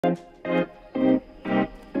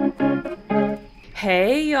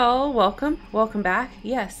Hey y'all, welcome back.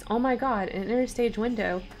 Yes, oh my god, an interstage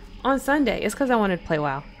window on Sunday. It's because I wanted to play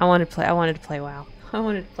WoW. I wanted to play WoW.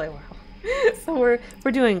 So we're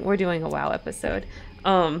doing a WoW episode.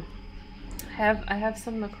 I have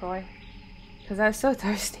some LaCroix because I was so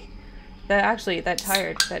thirsty. That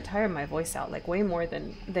tired my voice out like way more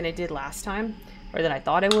than it did last time, or than I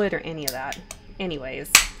thought it would, or any of that.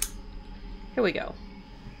 Anyways, here we go.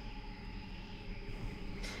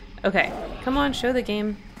 Okay, come on, show the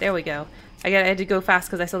game. There we go. I had to go fast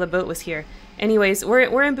because I saw the boat was here. Anyways,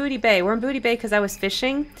 we're in Booty Bay. We're in Booty Bay because I was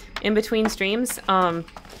fishing in between streams. I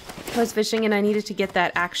was fishing and I needed to get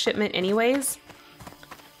that axe shipment anyways.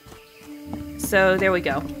 So there we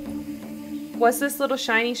go. What's this little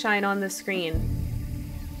shiny shine on the screen?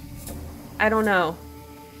 I don't know.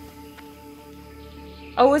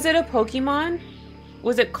 Oh, was it a Pokemon?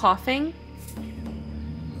 Was it coughing?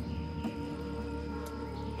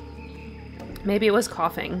 Maybe it was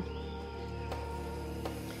coughing.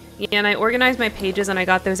 Yeah, and I organized my pages and I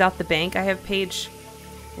got those out the bank. I have page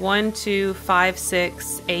 1, 2, 5,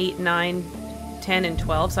 6, 8, 9, 10, and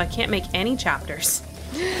 12, so I can't make any chapters.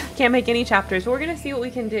 Can't make any chapters, but we're gonna see what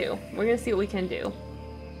we can do.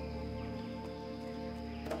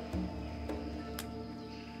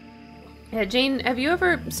 Yeah, Jane, have you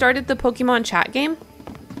ever started the Pokemon chat game?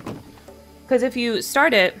 Because if you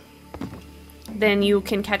start it, then you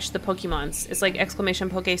can catch the Pokemons. It's like exclamation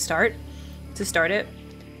Poke start to start it.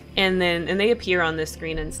 And they appear on the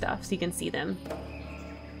screen and stuff, so you can see them.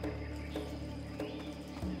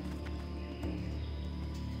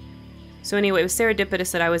 So anyway, it was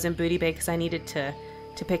Serendipitous that I was in Booty Bay because I needed to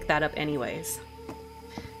pick that up anyways.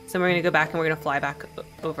 So we're gonna go back and we're gonna fly back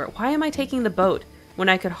over. Why am I taking the boat when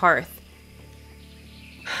I could hearth?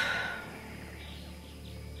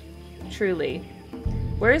 Truly.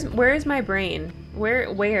 Where is my brain?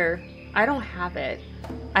 Where? I don't have it.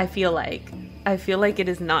 I feel like it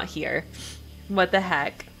is not here. What the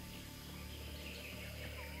heck?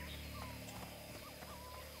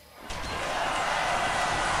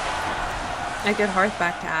 I could hearth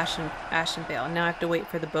back to Ashenvale. Now I have to wait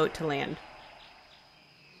for the boat to land.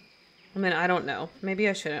 I mean, I don't know. Maybe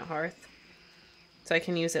I shouldn't hearth, so I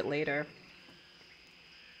can use it later.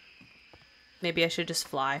 Maybe I should just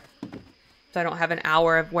fly, so I don't have an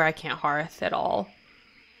hour of where I can't hearth at all.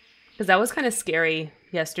 Because that was kind of scary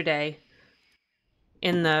yesterday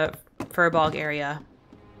in the Furbog area.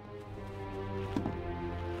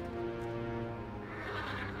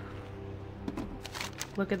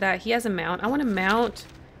 Look at that. He has a mount. I want to mount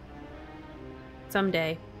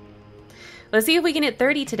someday. Let's see if we can hit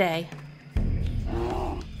 30 today.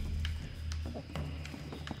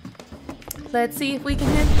 Let's see if we can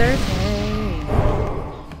hit 30.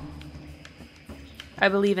 I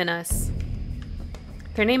believe in us.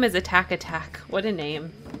 Their name is Attack Attack. What a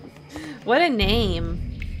name. What a name.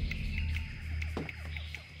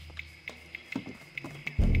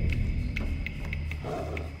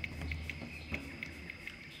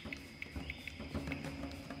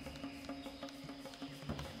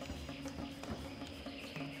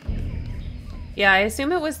 Yeah, I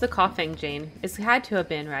assume it was the coughing, Jane. It had to have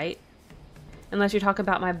been, right? Unless you're talking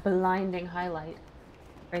about my blinding highlight.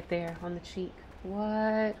 Right there on the cheek.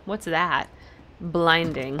 What? What's that?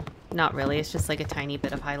 Blinding. Not really, it's just like a tiny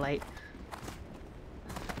bit of highlight.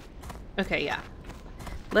 Okay, yeah.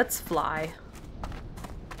 Let's fly.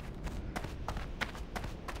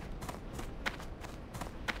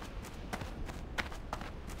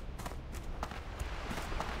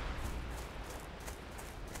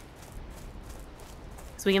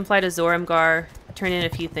 So we can fly to Zoramgar, turn in a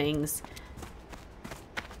few things.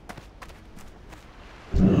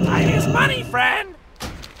 Time is money, friend!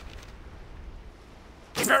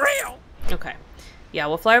 For real! Okay. Yeah,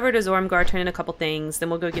 we'll fly over to Zoramgar, turn in a couple things,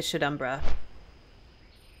 then we'll go get Shadumbra.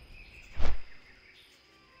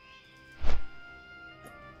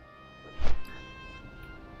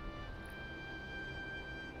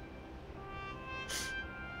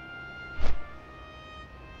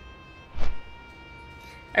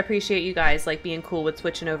 I appreciate you guys, like, being cool with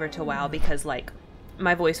switching over to WoW because, like,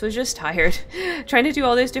 my voice was just tired. Trying to do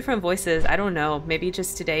all those different voices, I don't know. Maybe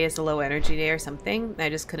just today is a low energy day or something. I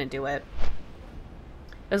just couldn't do it.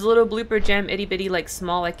 There's a little blooper gem, itty bitty, like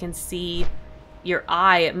small. I can see your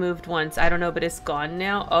eye. It moved once. I don't know, but it's gone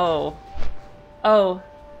now. Oh. Oh.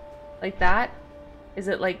 Like that? Is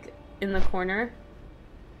it like in the corner?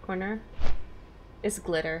 Corner? It's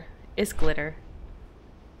glitter. It's glitter.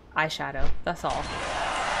 Eyeshadow. That's all.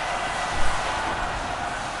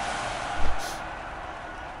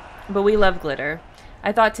 But we love glitter.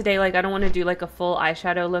 I thought today, like, I don't want to do like a full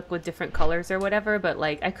eyeshadow look with different colors or whatever, but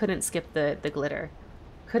like I couldn't skip the glitter.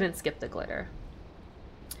 Couldn't skip the glitter.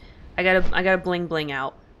 I gotta bling bling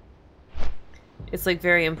out. It's like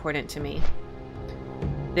very important to me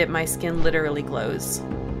that my skin literally glows.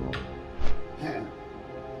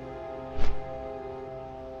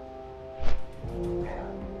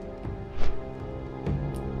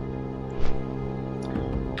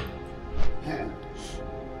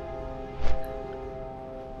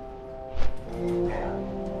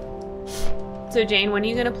 So Jane, when are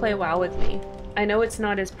you gonna play WoW with me? I know it's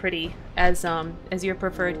not as pretty as your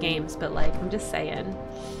preferred games, but like I'm just saying.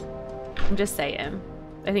 I'm just saying.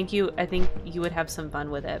 I think you would have some fun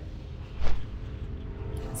with it.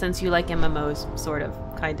 Since you like MMOs, sort of,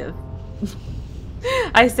 kind of.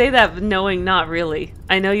 I say that knowing not really.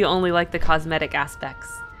 I know you only like the cosmetic aspects,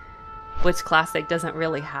 which Classic doesn't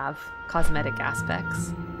really have cosmetic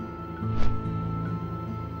aspects.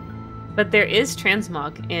 But there is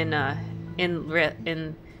transmog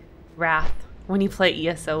in Wrath when you play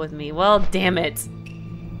ESO with me. Well, damn it.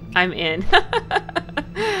 I'm in.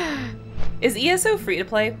 Is ESO free to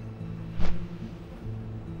play?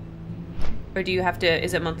 Or do you have to,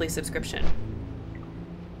 is it monthly subscription?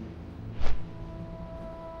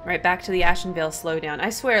 Right, back to the Ashenvale slowdown. I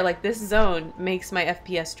swear, like, this zone makes my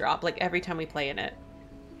FPS drop, like, every time we play in it.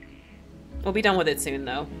 We'll be done with it soon,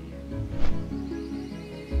 though.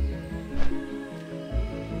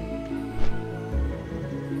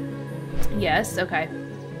 Yes, okay.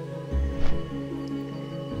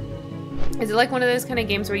 Is it like one of those kind of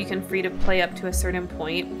games where you can free to play up to a certain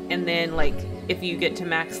point, and then, like, if you get to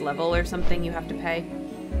max level or something, you have to pay?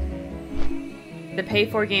 The pay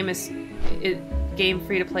for game game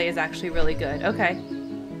free to play is actually really good. Okay.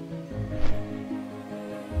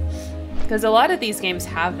 Because a lot of these games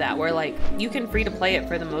have that, where, like, you can free to play it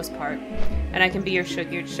for the most part. And I can be your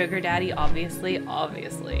sugar daddy, obviously.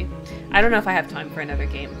 Obviously. I don't know if I have time for another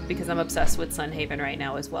game, because I'm obsessed with Sunhaven right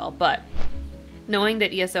now as well. But knowing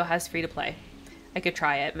that ESO has free to play, I could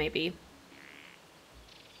try it, maybe.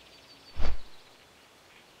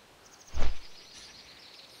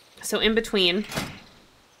 So in between,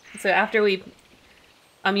 so after we,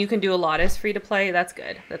 you can do a lot as free to play. That's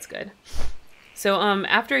good. That's good. So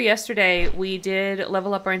after yesterday, we did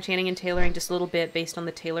level up our enchanting and tailoring just a little bit based on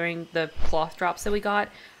the tailoring, the cloth drops that we got.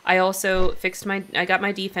 I also fixed I got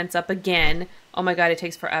my defense up again. Oh my god, it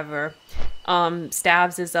takes forever.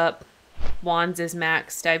 Staves is up. Wands is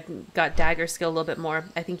maxed. I've got dagger skill a little bit more.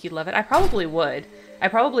 I think you'd love it. I probably would. I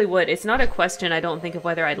probably would. It's not a question, I don't think, of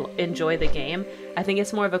whether I'd enjoy the game. I think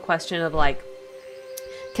it's more of a question of, like,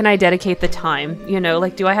 can I dedicate the time? You know,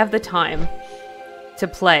 like, do I have the time to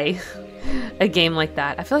play a game like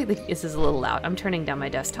that? I feel like this is a little loud. I'm turning down my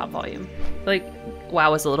desktop volume. Like,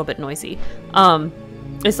 WoW is a little bit noisy.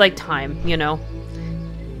 It's like time, you know?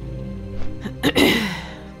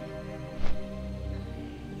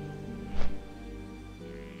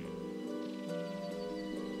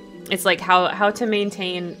 It's like how to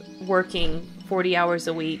maintain working 40 hours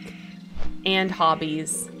a week and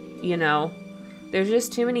hobbies, you know? There's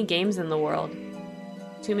just too many games in the world.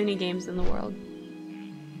 Too many games in the world.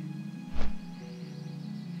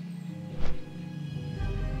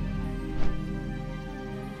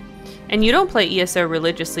 And you don't play ESO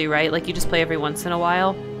religiously, right? Like, you just play every once in a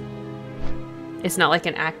while? It's not like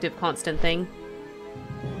an active, constant thing?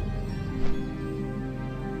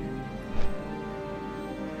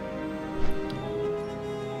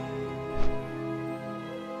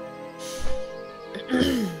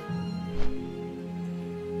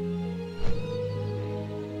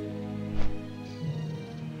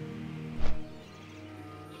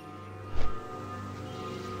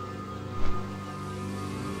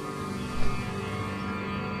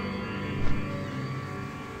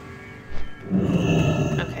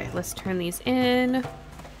 Let's turn these in.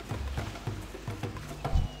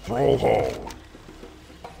 Thrallhold,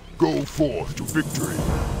 go forth to victory.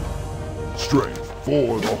 Strength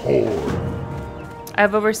for the Horde. I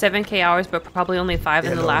have over 7k hours, but probably only 5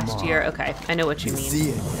 in the last year. Okay, I know what you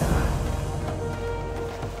mean.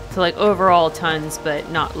 So, like, overall tons,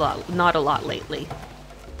 but not a lot lately.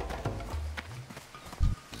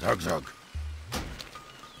 Zug zug.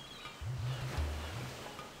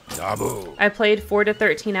 I played 4 to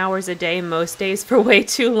 13 hours a day most days for way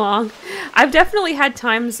too long. I've definitely had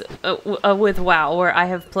times with WoW where I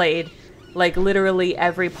have played, like, literally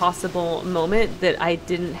every possible moment that I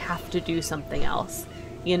didn't have to do something else.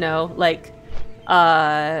 You know, like,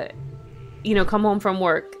 you know, come home from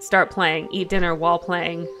work, start playing, eat dinner while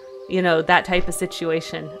playing, you know, that type of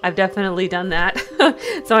situation. I've definitely done that.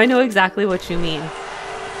 So I know exactly what you mean.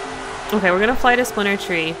 Okay, we're gonna fly to Splinter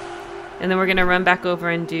Tree, and then we're gonna run back over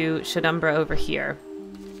and do Shadumbra over here.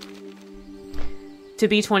 To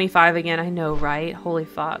be 25 again, I know, right? Holy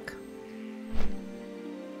fuck.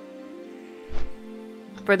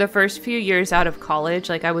 For the first few years out of college,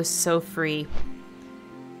 like, I was so free.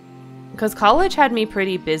 Because college had me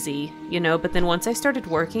pretty busy, you know, but then once I started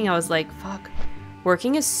working, I was like, fuck,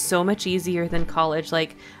 working is so much easier than college.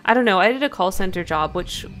 Like, I don't know, I did a call center job,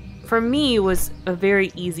 which for me was a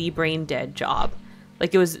very easy brain dead job.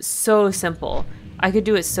 Like, it was so simple. I could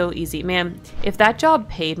do it so easy. Man, if that job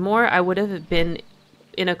paid more, I would have been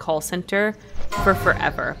in a call center for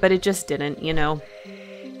forever, but it just didn't, you know.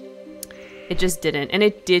 It just didn't, and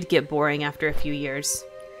it did get boring after a few years.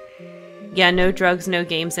 Yeah, no drugs, no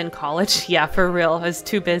games in college. Yeah, for real, I was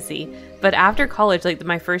too busy. But after college, like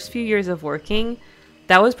my first few years of working,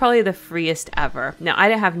 that was probably the freest ever. Now, I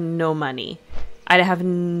didn't have no money. I didn't have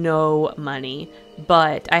no money,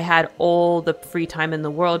 but I had all the free time in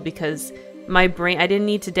the world because my brain, I didn't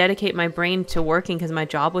need to dedicate my brain to working because my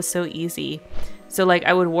job was so easy. So like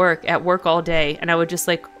I would work all day and I would just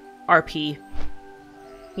like RP.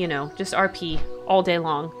 You know, just RP all day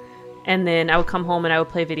long. And then I would come home and I would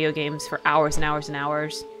play video games for hours and hours and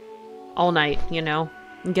hours. All night, you know?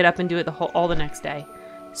 And get up and do it all the next day.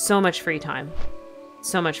 So much free time.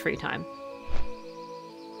 So much free time.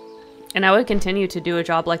 And I would continue to do a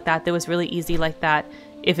job like that was really easy like that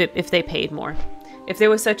if they paid more. If there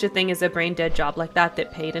was such a thing as a brain dead job like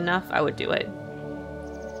that paid enough, I would do it.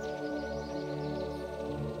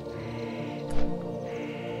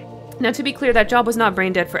 Now, to be clear, that job was not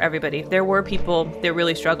brain dead for everybody. There were people that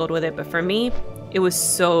really struggled with it, but for me, it was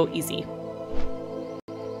so easy.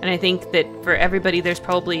 And I think that for everybody, there's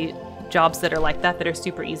probably jobs that are like that are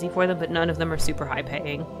super easy for them, but none of them are super high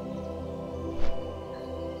paying.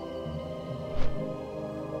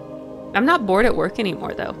 I'm not bored at work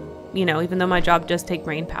anymore, though. You know, even though my job does take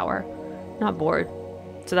brain power. I'm not bored.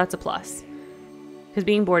 So that's a plus. Because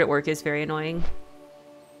being bored at work is very annoying.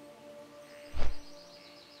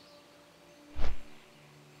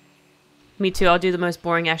 Me too. I'll do the most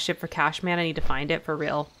boring ass shit for cash, man. I need to find it for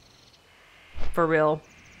real. For real.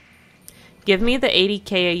 Give me the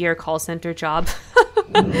 80K a year call center job.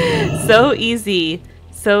 So easy.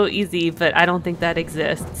 So easy, but I don't think that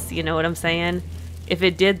exists. You know what I'm saying? If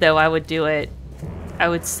it did, though, I would do it. I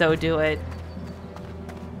would so do it.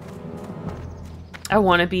 I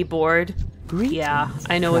want to be bored. Yeah,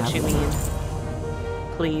 I know what you mean.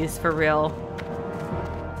 Please, for real.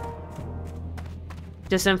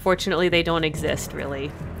 Just unfortunately, they don't exist,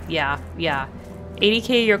 really. Yeah, yeah. 80K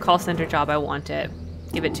a year call center job, I want it.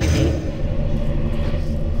 Give it to me.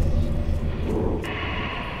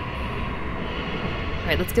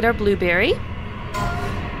 Alright, let's get our blueberry.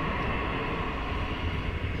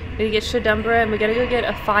 We gotta get Shadumbra, and we gotta go get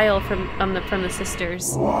a file from the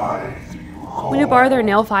sisters. We need to borrow their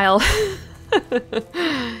nail file.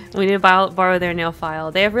 We need to borrow their nail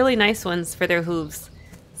file. They have really nice ones for their hooves,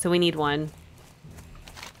 so we need one.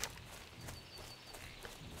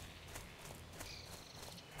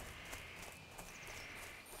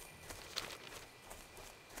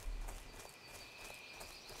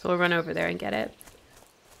 So we'll run over there and get it.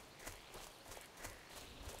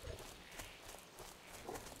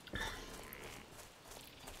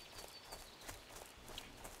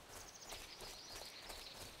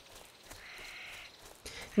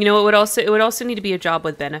 You know, it would also need to be a job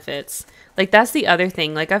with benefits. Like, that's the other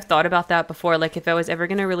thing. Like, I've thought about that before. Like, if I was ever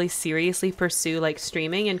going to really seriously pursue, like,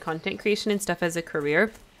 streaming and content creation and stuff as a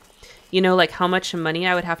career, you know, like, how much money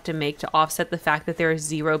I would have to make to offset the fact that there are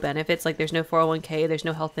zero benefits. Like, there's no 401k, there's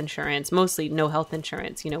no health insurance, mostly no health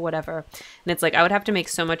insurance, you know, whatever. And it's like, I would have to make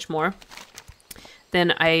so much more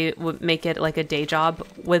than I would make it, like, a day job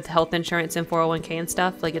with health insurance and 401k and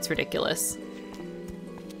stuff. Like, it's ridiculous.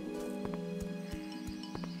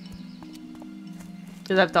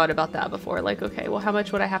 Because I've thought about that before. Like, okay, well, how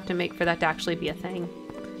much would I have to make for that to actually be a thing?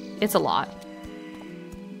 It's a lot.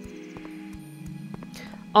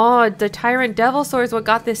 Oh, the Tyrant Devil Sword is what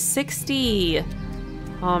got this 60.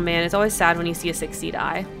 Oh, man, it's always sad when you see a 60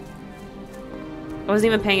 die. I wasn't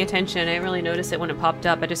even paying attention. I didn't really notice it when it popped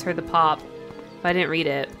up. I just heard the pop, but I didn't read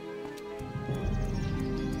it.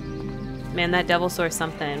 Man, that Devil Sword is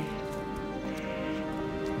something.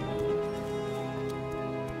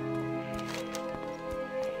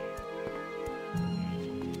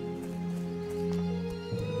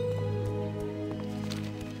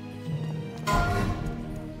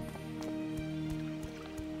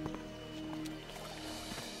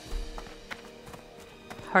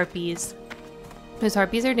 Harpies. Those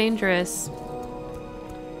harpies are dangerous.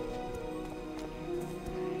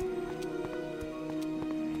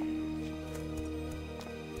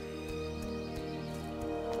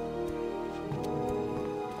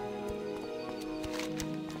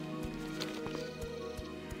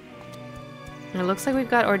 It looks like we've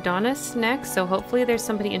got Ordonis next, so hopefully there's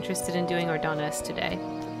somebody interested in doing Ordonis today.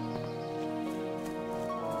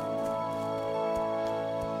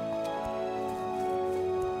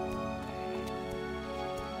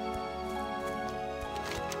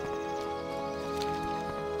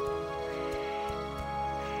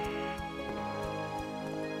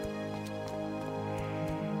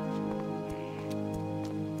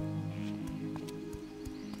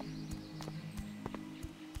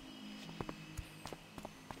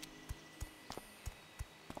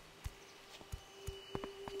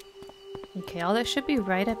 Okay, all that should be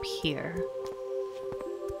right up here.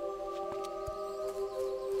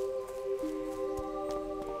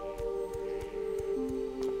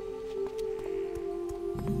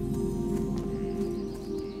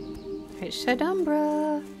 Alright,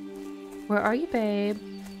 Shadumbra! Where are you, babe?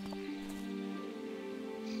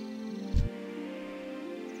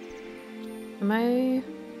 Am I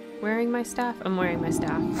wearing my staff? I'm wearing my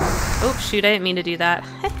staff. Oh, shoot, I didn't mean to do that.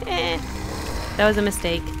 That was a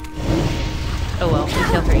mistake. Oh well, we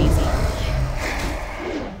killed her easy.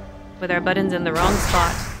 With our buttons in the wrong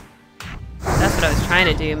spot. That's what I was trying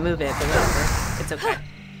to do, move it, but whatever. It's okay.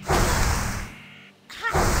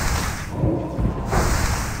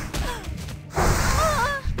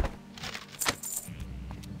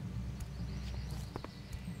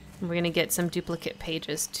 We're gonna get some duplicate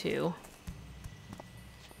pages too.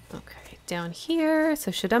 Okay, down here. So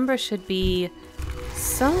Shadumbra should be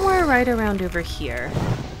somewhere right around over here.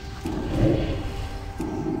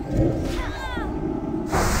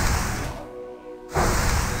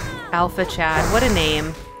 Alpha Chad, what a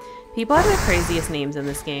name. People have the craziest names in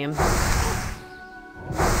this game.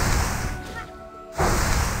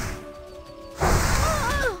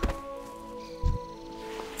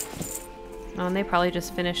 Oh, and they probably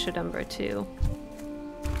just finished Shadumbra too.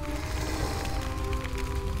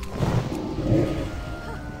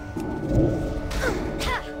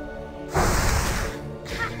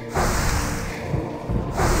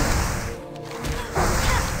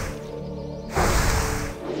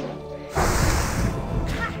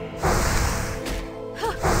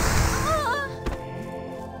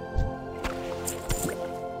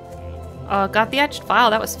 Got the etched file.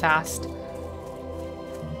 That was fast.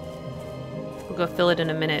 We'll go fill it in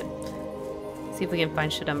a minute. See if we can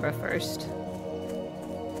find Shadumbra first.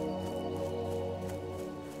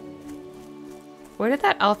 Where did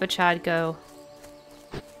that Alpha Chad go?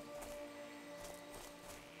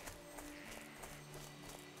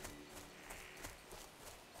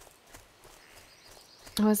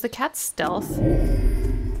 Oh, is the cat stealth?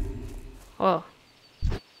 Whoa.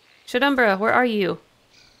 Shadumbra, where are you?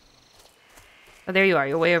 Oh, there you are.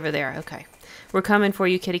 You're way over there. Okay. We're coming for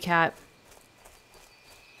you, kitty cat.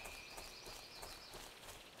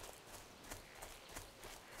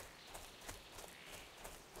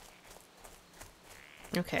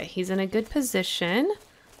 Okay, he's in a good position.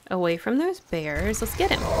 Away from those bears. Let's get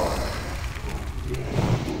him.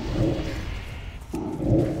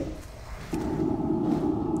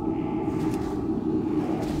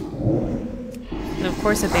 And of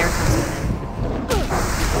course a bear comes with him.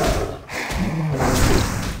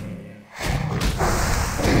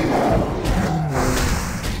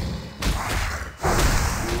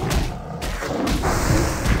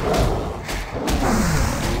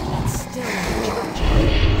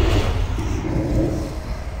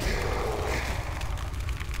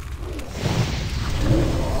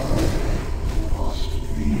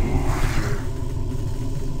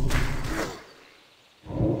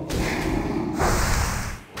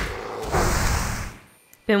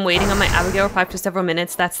 Been waiting on my Abigail reply for several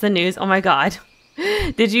minutes. That's the news. Oh my god.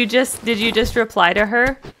 Did you just reply to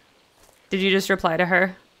her? Did you just reply to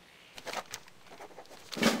her?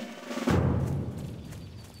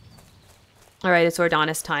 All right, it's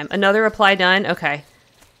Ordonis time. Another reply done. Okay.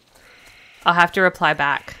 I'll have to reply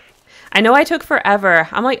back. I know I took forever.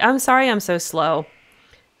 I'm like, I'm sorry I'm so slow.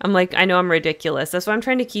 I'm like, I know I'm ridiculous. That's why I'm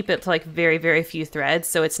trying to keep it to like very, very few threads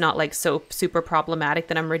so it's not like so super problematic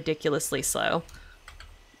that I'm ridiculously slow.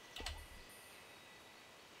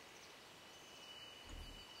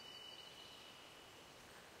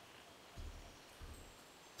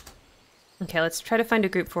 Okay, let's try to find a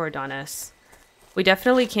group for Ordonis. We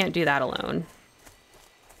definitely can't do that alone.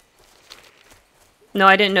 No,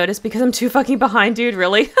 I didn't notice because I'm too fucking behind, dude.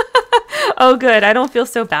 Really? Oh, good. I don't feel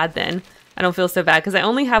so bad then. I don't feel so bad because I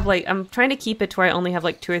only have like, I'm trying to keep it to where I only have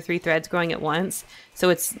like 2 or 3 threads going at once. So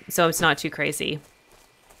it's not too crazy.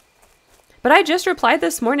 But I just replied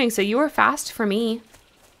this morning, so you were fast for me.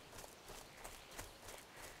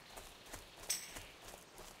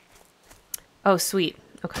 Oh, sweet.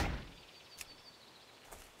 Okay.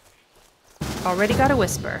 Already got a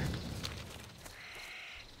whisper.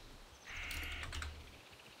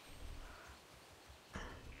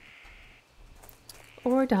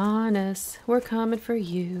 Ordonis, we're coming for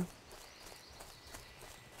you.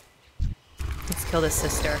 Let's kill this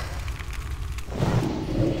sister.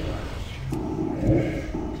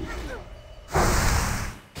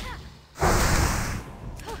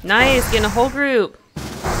 Nice, getting a whole group.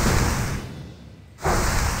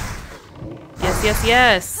 Yes, yes,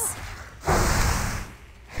 yes.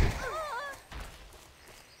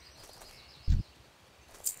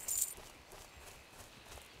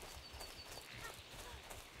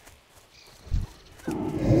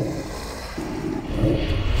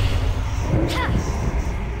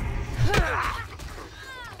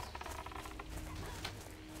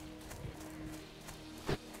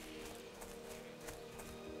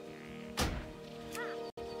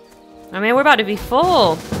 I mean, we're about to be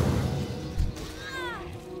full.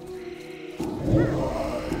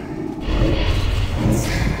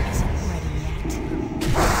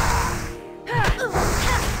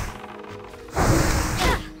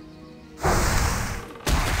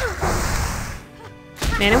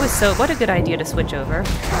 Man, it was so... What a good idea to switch over.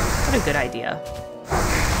 What a good idea.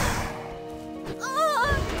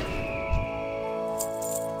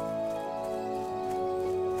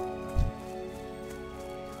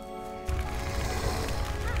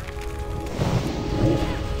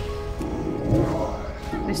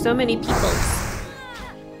 There's so many people.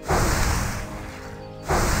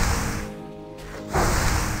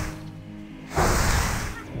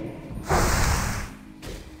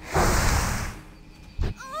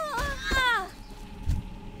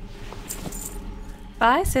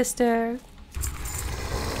 Bye, sister.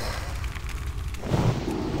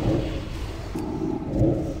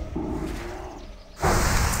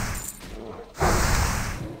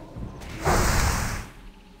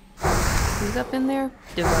 Who's up in there?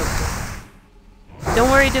 Devoke. Don't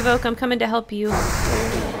worry, Devoke. I'm coming to help you.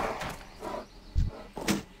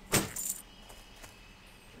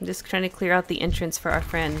 I'm just trying to clear out the entrance for our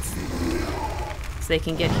friends so they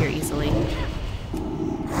can get here easily.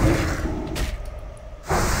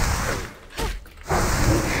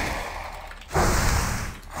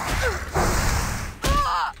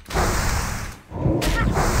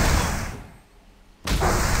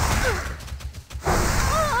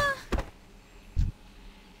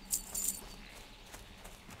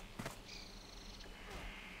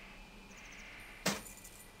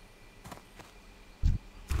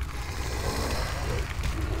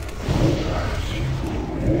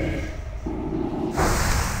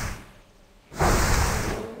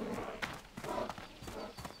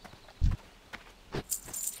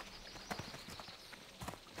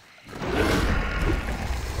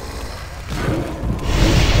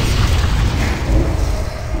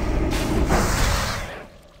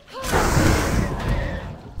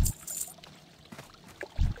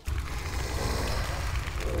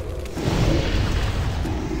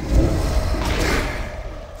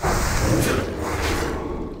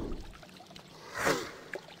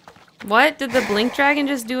 What? Did the blink dragon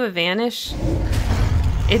just do a vanish?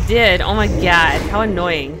 It did. Oh my god. How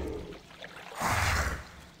annoying.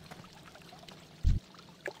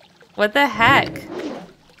 What the heck?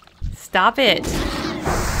 Stop it.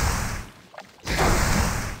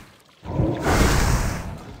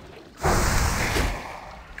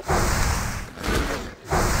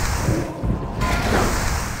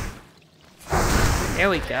 There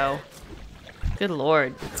we go. Good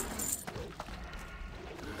lord.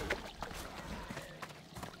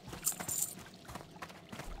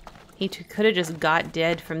 He could have just got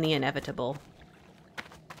dead from the inevitable.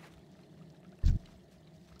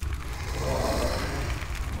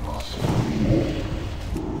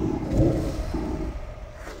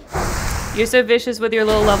 You're so vicious with your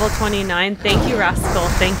little level 29. Thank you, Rascal.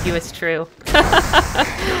 Thank you, it's true.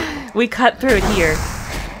 We cut throat here.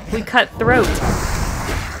 We cut throat.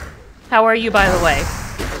 How are you, by the way?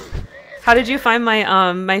 How did you find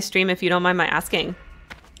my my stream, if you don't mind my asking?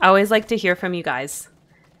 I always like to hear from you guys.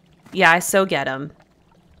 Yeah, I so get them.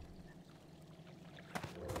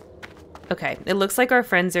 Okay, it looks like our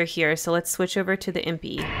friends are here, so let's switch over to the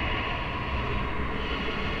Impy.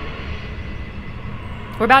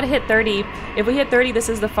 We're about to hit 30. If we hit 30, this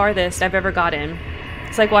is the farthest I've ever gotten.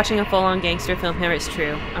 It's like watching a full-on gangster film here. It's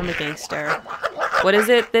true. I'm a gangster. What is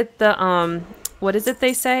it that the, what is it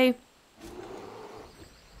they say?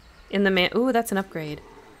 In the man... Ooh, that's an upgrade.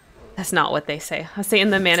 That's not what they say. I say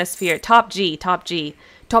in the manosphere. Top G, top G.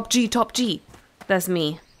 Top G, top G. That's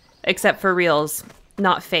me. Except for reals.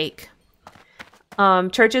 Not fake.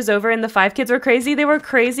 Church is over and the 5 kids were crazy. They were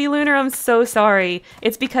crazy, Lunar. I'm so sorry.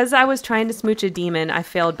 It's because I was trying to smooch a demon. I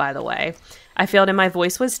failed, by the way. I failed and my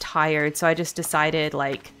voice was tired, so I just decided,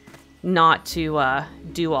 like, not to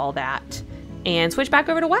do all that. And switch back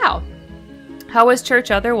over to WoW. How was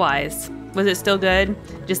church otherwise? Was it still good?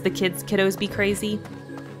 Just the kiddos be crazy?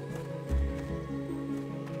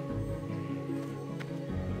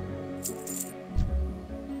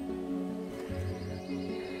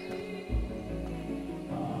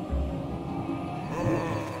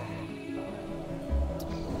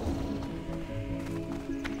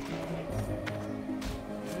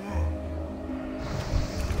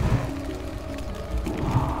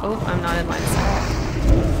 Oh, I'm not in line of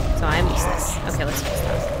sight. So I'm useless. Okay, let's fix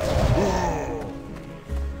that.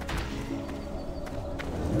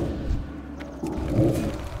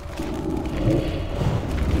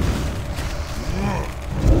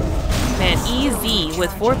 Man, easy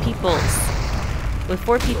with 4 peoples. With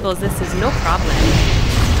 4 peoples, this is no problem.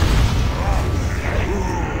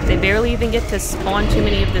 They barely even get to spawn too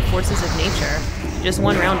many of the forces of nature. Just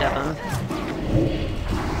 1 round of them.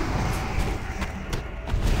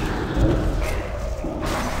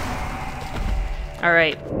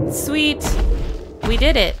 Alright, sweet. We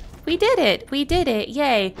did it. We did it. We did it.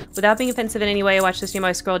 Yay. Without being offensive in any way, I watch the stream,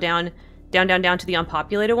 I scroll down to the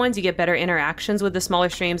unpopulated ones. You get better interactions with the smaller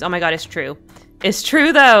streams. Oh my god, it's true. It's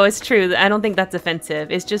true though. It's true. I don't think that's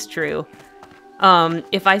offensive. It's just true.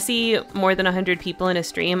 If I see more than 100 people in a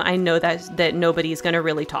stream, I know that nobody's gonna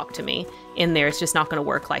really talk to me in there. It's just not gonna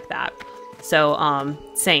work like that. So,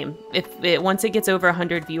 same. Once it gets over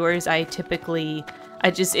 100 viewers, I typically...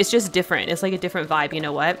 it's just different. It's like a different vibe, you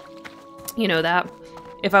know what? You know that?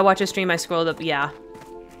 If I watch a stream, I scroll up, yeah.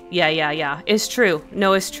 Yeah. It's true.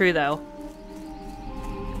 No, it's true, though.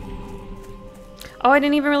 Oh, I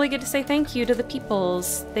didn't even really get to say thank you to the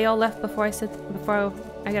peoples. They all left before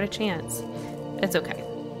I got a chance. It's okay.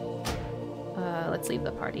 Let's leave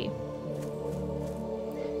the party.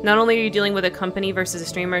 Not only are you dealing with a company versus a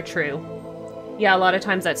streamer, true. Yeah, a lot of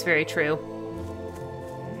times that's very true.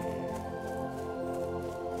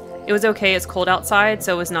 It was okay, it's cold outside,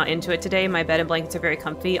 so I was not into it today. My bed and blankets are very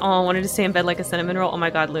comfy. Oh, I wanted to stay in bed like a cinnamon roll. Oh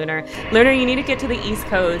my god, Lunar. Lunar, you need to get to the East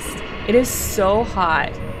Coast. It is so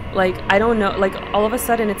hot. Like, I don't know, like, all of a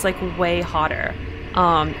sudden it's like way hotter.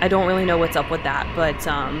 I don't really know what's up with that,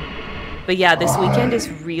 but yeah, this weekend is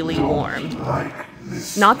really warm.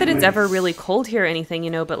 Not that it's ever really cold here or anything, you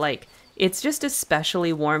know, but like, it's just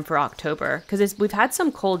especially warm for October, because we've had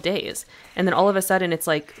some cold days, and then all of a sudden it's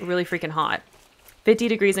like really freaking hot. 50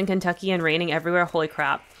 degrees in Kentucky and raining everywhere. Holy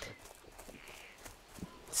crap.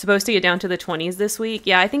 Supposed to get down to the 20s this week.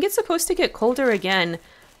 Yeah, I think it's supposed to get colder again.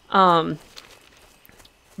 But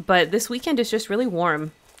this weekend is just really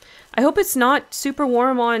warm. I hope it's not super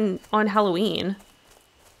warm on Halloween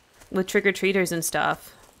with trick-or-treaters and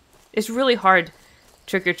stuff. It's really hard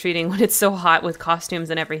trick-or-treating when it's so hot with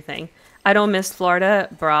costumes and everything. I don't miss Florida,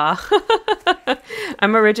 brah.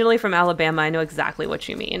 I'm originally from Alabama. I know exactly what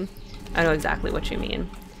you mean. I know exactly what you mean.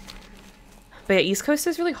 But yeah, East Coast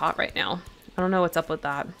is really hot right now. I don't know what's up with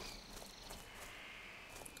that.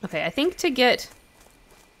 Okay, I think to get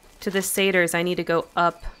to the Satyrs, I need to go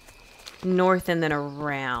up north and then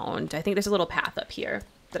around. I think there's a little path up here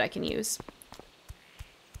that I can use.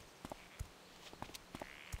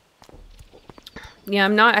 Yeah,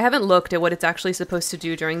 I haven't looked at what it's actually supposed to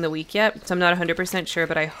do during the week yet, so I'm not 100% sure,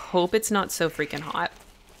 but I hope it's not so freaking hot.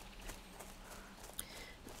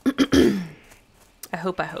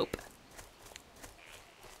 I hope.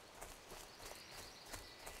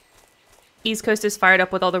 East Coast is fired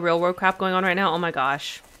up with all the real world crap going on right now. Oh my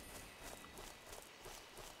gosh.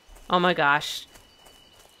 Oh my gosh.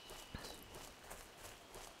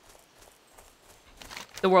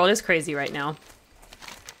 The world is crazy right now.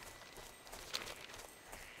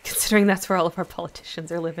 Considering that's where all of our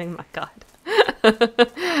politicians are living, my god.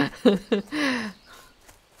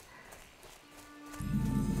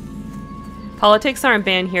 Politics aren't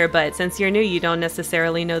banned here, but since you're new, you don't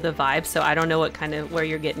necessarily know the vibe, so I don't know where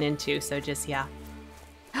you're getting into, so just, yeah.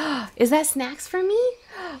 Is that snacks for me?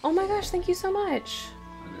 Oh my gosh, thank you so much.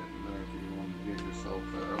 I didn't know if you wanted to get yourself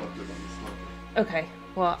on the smoker. Okay,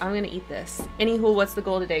 well, I'm gonna eat this. Anywho, what's the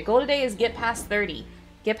goal today? Goal today is get past 30.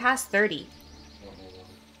 Get past 30.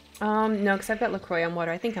 No, because I've got LaCroix on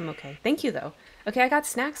water. I think I'm okay. Thank you, though. Okay, I got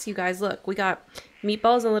snacks, you guys. Look, we got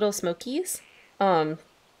meatballs and little smokies.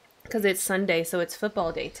 Because it's Sunday, so it's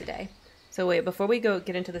football day today. So wait, before we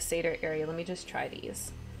get into the Seder area, let me just try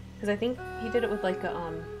these. Because I think he did it with like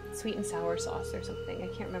a sweet and sour sauce or something. I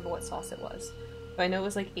can't remember what sauce it was. But I know it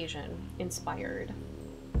was like Asian inspired.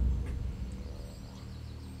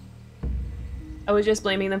 I was just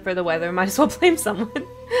blaming them for the weather. Might as well blame someone.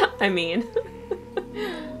 I mean.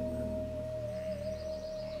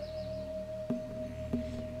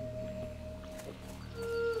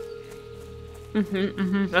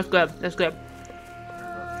 That's good. That's good.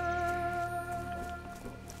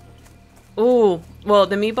 Ooh, well,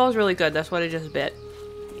 the meatball's really good. That's what I just bit.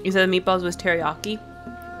 You said the meatballs was teriyaki?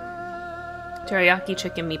 Teriyaki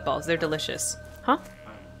chicken meatballs. They're delicious. Huh?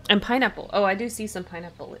 And pineapple. Oh, I do see some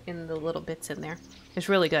pineapple in the little bits in there. It's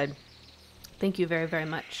really good. Thank you very, very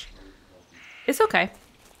much. It's okay.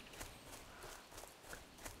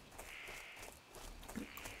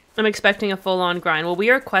 I'm expecting a full-on grind. Well, we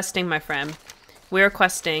are questing, my friend. We are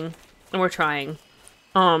questing, and we're trying.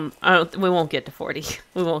 We won't get to 40.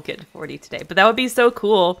 We won't get to 40 today. But that would be so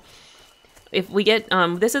cool if we get...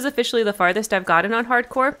 this is officially the farthest I've gotten on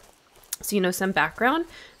hardcore. So you know some background.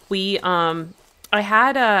 I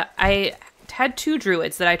had 2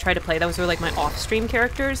 druids that I tried to play. Those were like my off-stream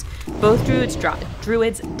characters. Both druids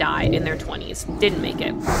died in their 20s. Didn't make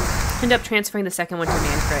it. Ended up transferring the second one to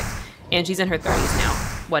Manfred. And she's in her 30s now.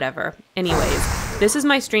 Whatever. Anyways, this is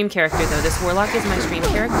my stream character though. This warlock is my stream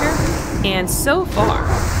character. And so far,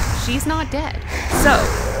 she's not dead. So,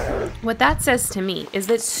 what that says to me is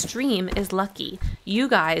that stream is lucky. You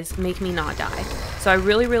guys make me not die. So I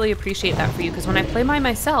really, really appreciate that for you. Because when I play by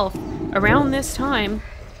myself, around this time,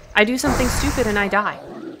 I do something stupid and I die.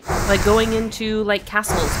 Like going into like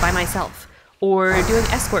castles by myself. Or doing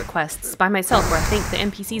escort quests by myself where I think the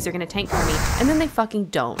NPCs are going to tank for me. And then they fucking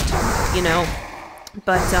don't, you know?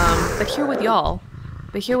 But here with y'all,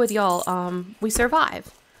 we survive.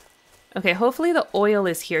 Okay, hopefully the oil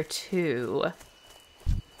is here too.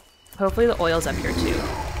 Hopefully the oil's up here too.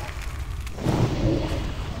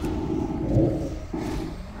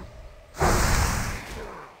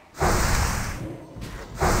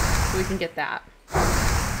 We can get that.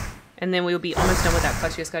 And then we'll be almost done with that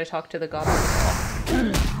quest. You just gotta talk to the goblin girl.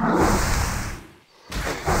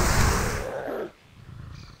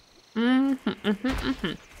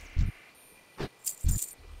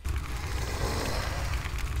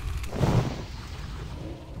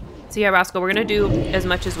 So yeah, Rascal, we're gonna do as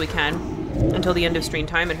much as we can until the end of stream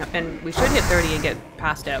time, and we should hit 30 and get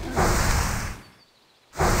past it.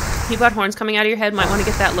 You've got horns coming out of your head. Might want to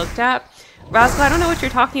get that looked at. Rascal, I don't know what you're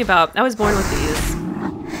talking about. I was born with these.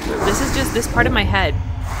 This is just this part of my head.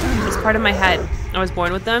 This part of my head. I was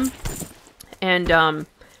born with them. And,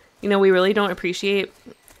 you know, we really don't appreciate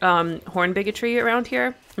horn bigotry around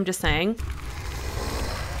here. I'm just saying.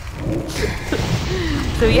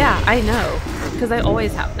 So yeah, I know. Because I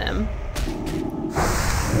always have them.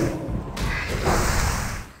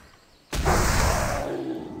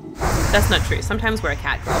 That's not true. Sometimes we're a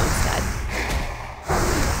cat girl instead.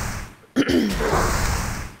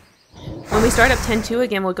 When we start up 10-2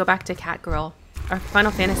 again, we'll go back to cat girl. Our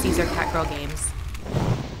Final Fantasies are cat girl games.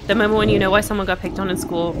 The moment when you know why someone got picked on in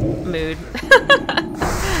school mood.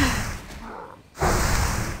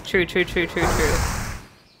 True, true, true, true, true.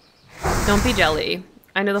 Don't be jelly.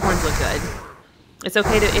 I know the horns look good. It's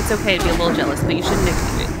okay to be a little jealous, but you shouldn't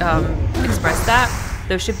express that.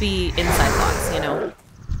 Those should be inside thoughts, you know.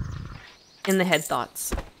 In the head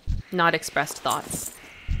thoughts, not expressed thoughts.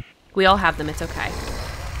 We all have them, it's okay.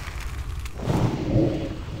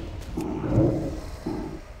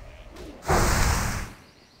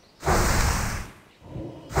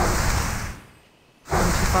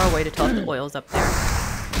 I'm too far away to tell if the oil's up there.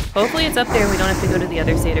 Hopefully it's up there and we don't have to go to the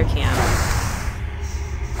other Seder camp.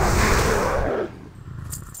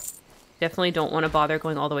 Definitely don't want to bother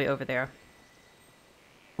going all the way over there.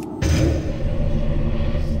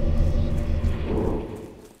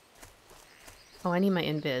 Oh, I need my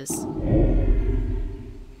invis.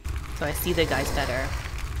 So I see the guys better.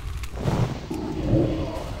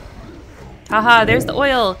 Haha, there's the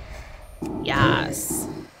oil! Yes.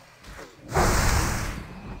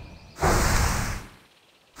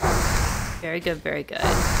 Very good, very good.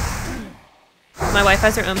 My wife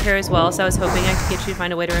has her own pair as well, so I was hoping I could get you to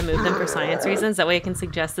find a way to remove them for science reasons. That way I can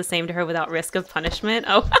suggest the same to her without risk of punishment.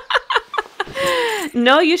 Oh.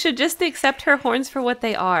 No, you should just accept her horns for what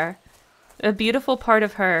they are. A beautiful part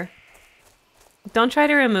of her. Don't try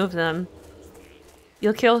to remove them.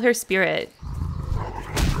 You'll kill her spirit.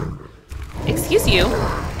 Excuse you.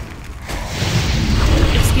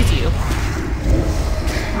 Excuse you.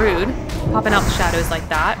 Rude. Popping out the shadows like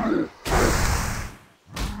that.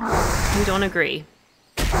 We don't agree.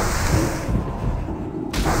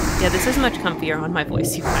 Yeah, this is much comfier on my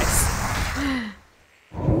voice, you guys.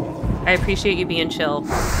 I appreciate you being chill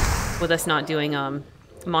with us not doing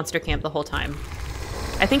monster camp the whole time.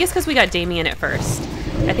 I think it's because we got Damien at first.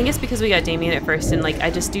 I think it's because we got Damien at first, and like I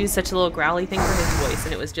just do such a little growly thing for his voice,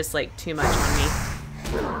 and it was just like too much on me.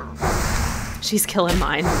 She's killing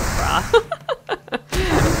mine, brah.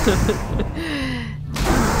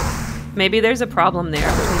 Maybe there's a problem there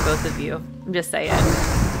between both of you. I'm just saying.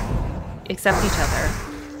 Accept each other.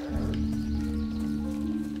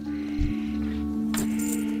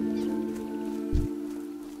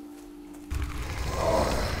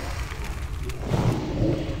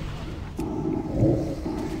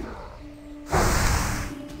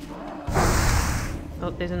 Oh,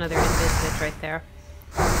 there's another invis bitch right there.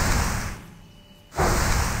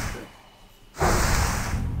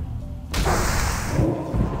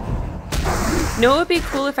 No, it would be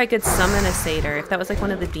cool if I could summon a satyr. If that was like one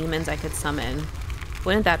of the demons I could summon.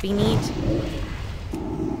 Wouldn't that be neat?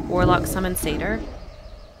 Warlock summon satyr?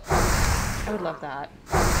 I would love that.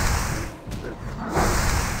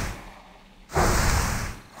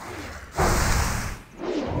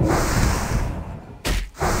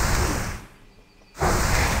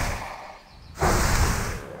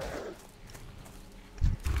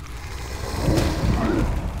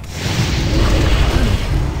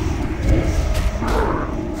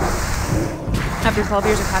 After 12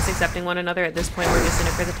 years of past accepting one another, at this point we're just in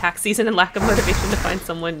it for the tax season and lack of motivation to find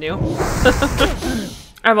someone new.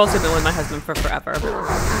 I've also been with my husband for forever.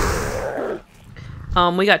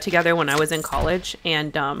 We got together when I was in college,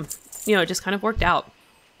 and you know, it just kind of worked out.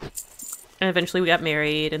 And eventually we got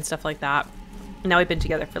married and stuff like that. Now we've been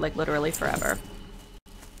together for like literally forever.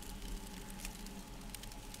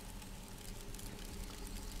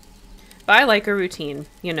 But I like a routine,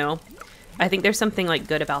 you know. I think there's something like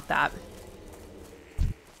good about that.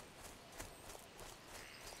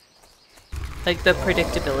 Like the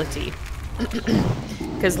predictability.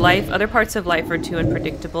 Because other parts of life are too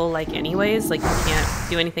unpredictable, like anyways. Like you can't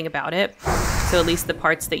do anything about it. So at least the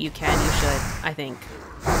parts that you can, you should, I think.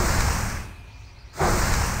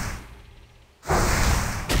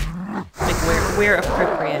 Like where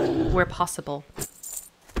appropriate, where possible.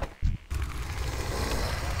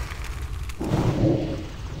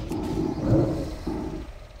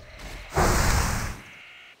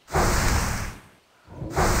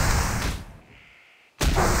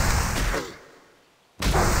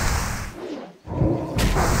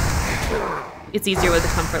 It's easier with the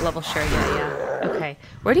comfort level, sure, yeah. Okay.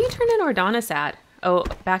 Where do you turn in Ordonis at? Oh,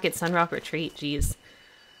 back at Sunrock Retreat, jeez.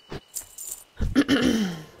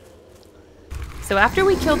 So after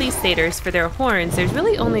we kill these satyrs for their horns, there's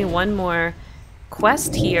really only one more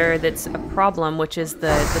quest here that's a problem, which is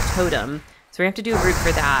the totem. So we have to do a route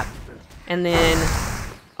for that. And then,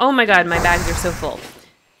 oh my god, my bags are so full.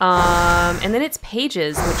 And then it's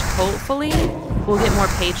pages, which hopefully we'll get more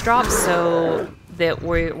page drops, so that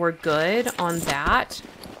we're good on that.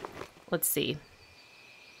 Let's see.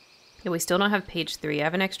 Yeah, we still don't have page 3. I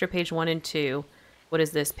have an extra page 1 and 2. What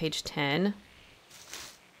is this? Page 10.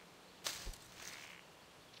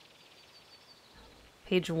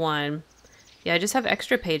 Page 1. Yeah, I just have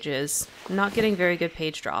extra pages. I'm not getting very good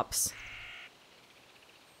page drops.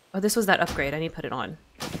 Oh, this was that upgrade. I need to put it on.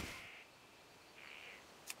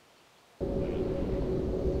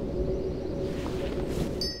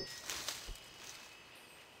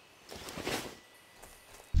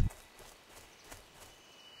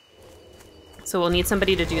 So we'll need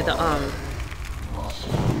somebody to do the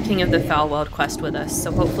King of the Foulweald quest with us. So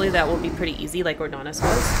hopefully that will be pretty easy, like Ordonis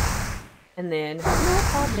was. And then no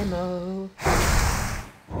problemo.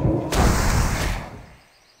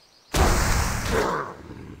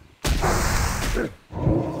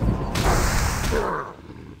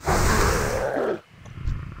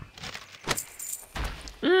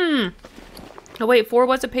 Oh wait, 4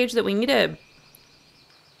 was a page that we needed.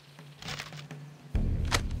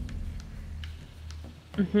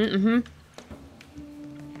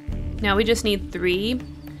 Now we just need 3,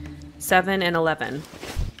 7, and 11.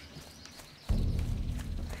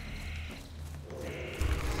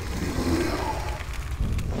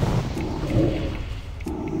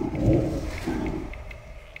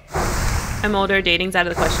 I'm older, dating's out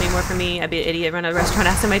of the question anymore for me. I'd be an idiot, run a restaurant,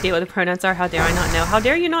 asking my date what the pronouns are. How dare I not know? How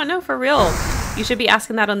dare you not know, for real? You should be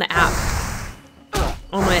asking that on the app.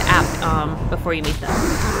 On the app, before you meet them.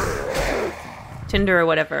 Tinder or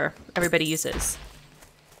whatever everybody uses.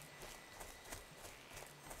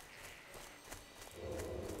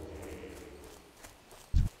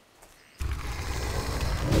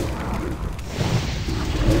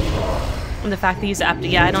 And the fact that you use the app,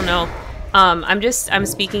 yeah, I don't know. I'm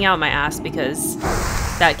speaking out my ass because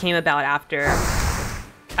that came about after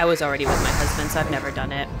I was already with my husband, so I've never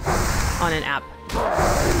done it on an app.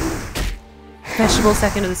 Vegetable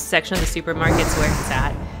section of the supermarket's where it's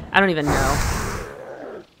at. I don't even know.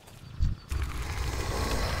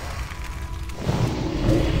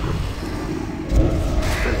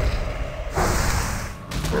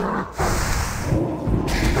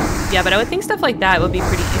 Yeah, but I would think stuff like that would be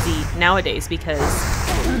pretty easy nowadays because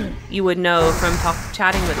you would know from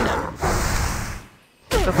chatting with them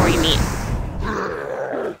before you meet.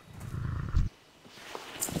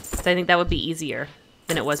 So I think that would be easier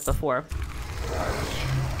than it was before.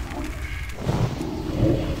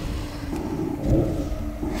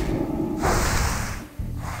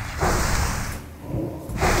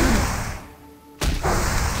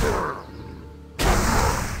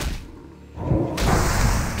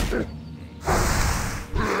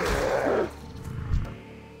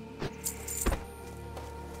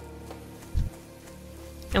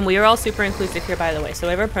 And we are all super inclusive here, by the way, so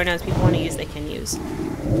whatever pronouns people want to use, they can use.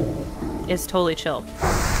 It's totally chill.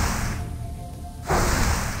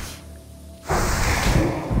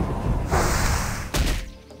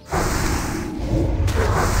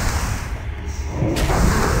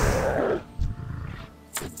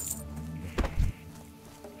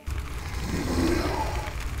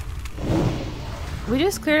 We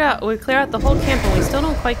just cleared out the whole camp and we still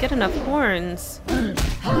don't quite get enough horns.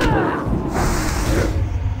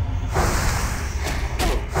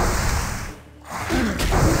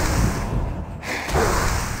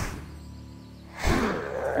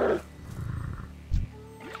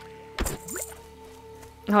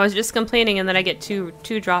 I was just complaining and then I get two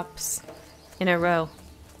drops in a row.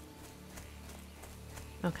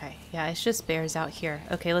 Okay, yeah, it's just bears out here.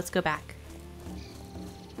 Okay, let's go back.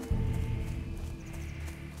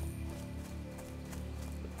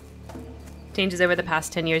 Changes over the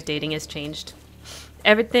past 10 years, dating has changed.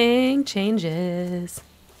 Everything changes.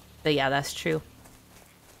 But yeah, that's true.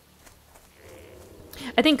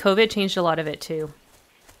 I think COVID changed a lot of it too.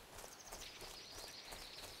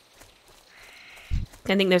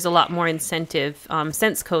 I think there's a lot more incentive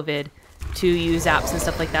since COVID to use apps and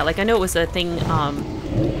stuff like that. Like, I know it was a thing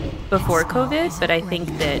before COVID, but I think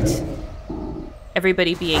that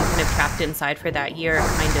everybody being kind of trapped inside for that year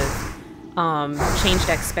kind of changed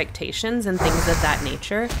expectations and things of that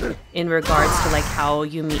nature in regards to like how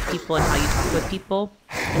you meet people and how you talk with people.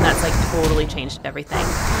 And that's like totally changed everything.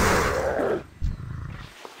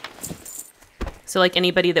 So like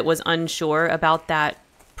anybody that was unsure about that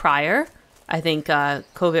prior, I think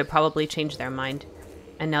COVID probably changed their mind,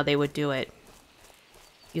 and now they would do it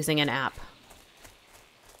using an app.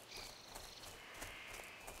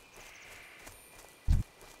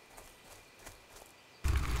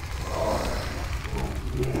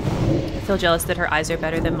 I feel jealous that her eyes are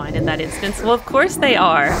better than mine in that instance. Well, of course they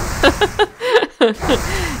are.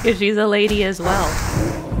 Because she's a lady as well.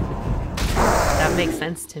 That makes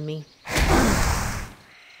sense to me.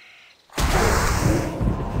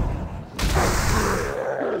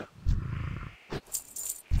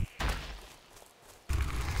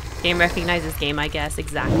 Game recognizes game, I guess.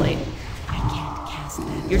 Exactly. I can't cast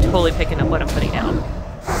that. You're totally picking up what I'm putting down.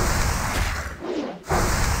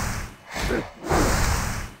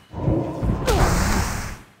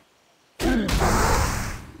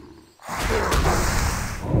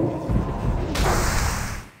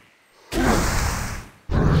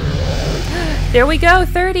 There we go.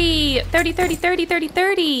 30. 30, 30, 30, 30,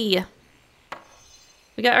 30.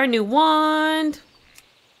 We got our new wand.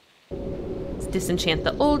 Disenchant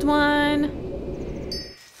the old one.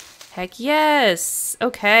 Heck yes.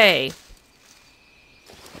 Okay.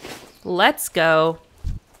 Let's go.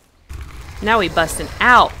 Now we busting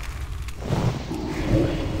out.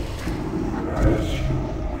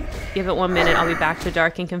 Give it 1 minute. I'll be back to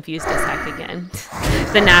dark and confused as heck again.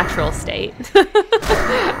 The natural state.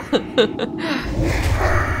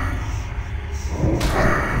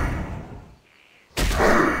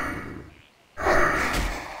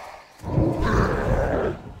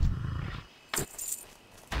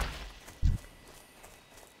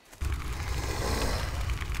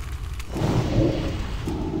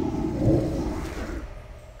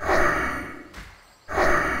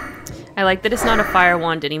 I like that it's not a fire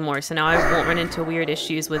wand anymore, so now I won't run into weird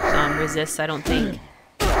issues with resists, I don't think.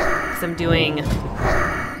 Because I'm doing...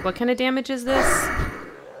 What kind of damage is this?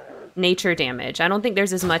 Nature damage. I don't think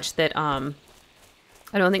there's as much that,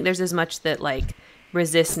 like,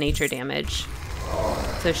 resists nature damage.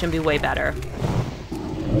 So it should be way better.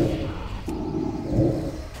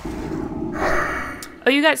 Oh,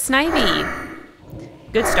 you got Snivy!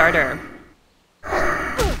 Good starter.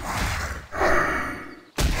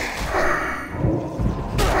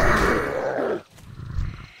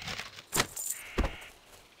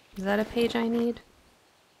 Is that a page I need?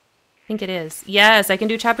 I think it is. Yes, I can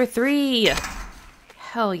do chapter 3.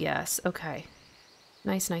 Hell yes. Okay.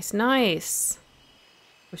 Nice, nice, nice.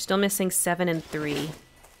 We're still missing 7 and 3.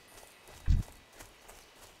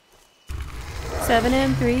 7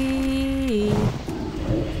 and 3.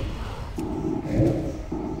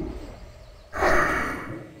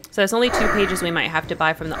 So that's only 2 pages we might have to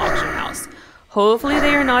buy from the auction house. Hopefully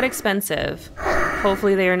they are not expensive.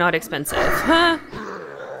 Hopefully they are not expensive. Huh?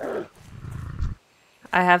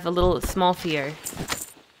 I have a little small fear.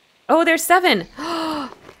 Oh, there's 7!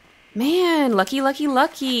 Man, lucky, lucky,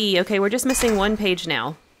 lucky. Okay, we're just missing 1 page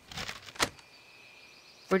now.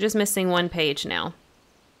 We're just missing 1 page now.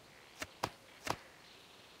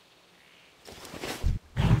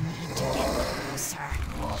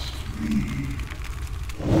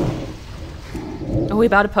 Oh, we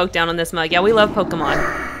about to poke down on this mug. Yeah, we love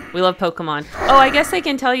Pokemon. We love Pokemon. Oh, I guess I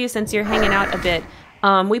can tell you since you're hanging out a bit.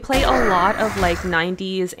 We play a lot of like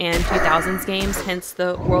 90s and 2000s games, hence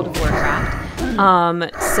the World of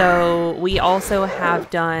Warcraft. So we also have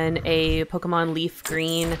done a Pokemon Leaf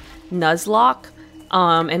Green Nuzlocke.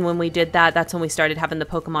 And when we did that, that's when we started having the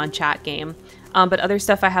Pokemon chat game. But other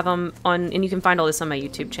stuff I have on, and you can find all this on my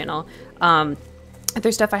YouTube channel.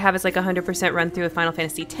 Other stuff I have is like 100% run through of Final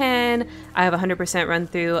Fantasy X. I have 100% run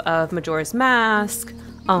through of Majora's Mask.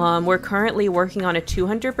 We're currently working on a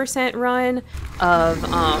 200% run of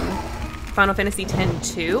Final Fantasy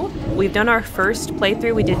X-2. We've done our first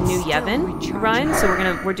playthrough. We did New Yevon run, so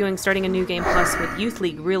we're starting a new game plus with Youth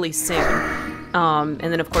League really soon. And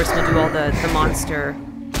then of course we'll do all the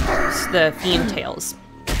theme tales.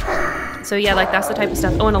 So yeah, like that's the type of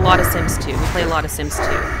stuff. Oh, and a lot of Sims 2. We play a lot of Sims 2.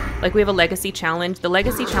 Like we have a Legacy Challenge. The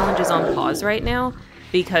Legacy Challenge is on pause right now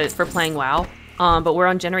because for playing WoW. But we're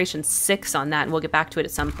on Generation 6 on that, and we'll get back to it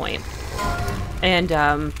at some point. And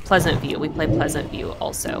Pleasant View. We play Pleasant View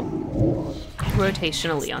also.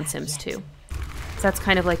 Rotationally on Sims 2. So that's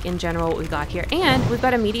kind of like in general what we got here. And we've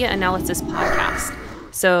got a media analysis podcast.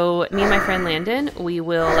 So me and my friend Landon, we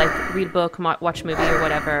will like read a book, watch a movie or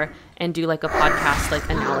whatever, and do like a podcast like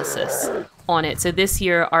analysis on it. So this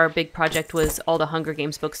year our big project was all the Hunger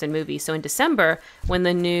Games books and movies. So in December, when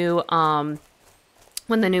the new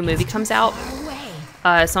movie comes out,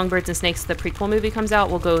 Songbirds and Snakes, the prequel movie comes out,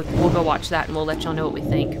 we'll go watch that and we'll let y'all know what we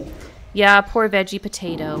think. Yeah, poor veggie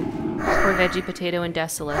potato and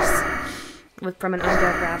Decimus from an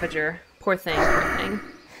undead ravager. Poor thing, poor thing.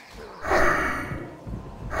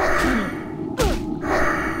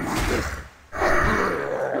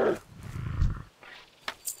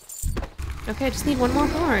 Okay, I just need 1 more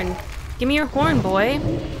horn. Give me your horn, boy.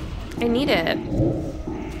 I need it.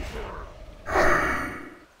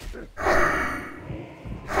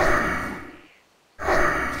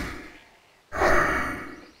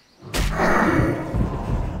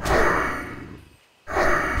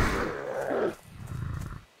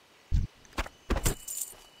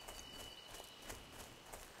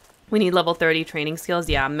 We need level 30 training skills.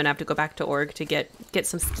 Yeah, I'm gonna have to go back to org to get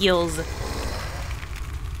some skills.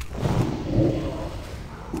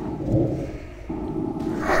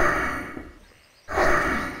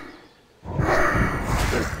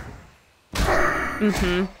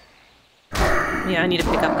 Yeah, I need to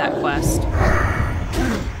pick up that quest.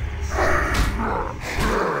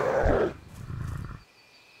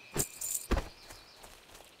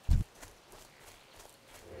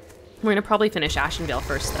 We're gonna probably finish Ashenvale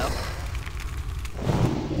first, though.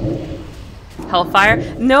 Hellfire?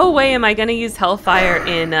 No way am I gonna use Hellfire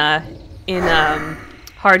in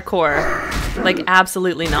hardcore. Like,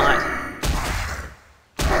 absolutely not.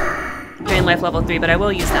 Drain life level 3, but I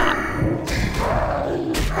will use that.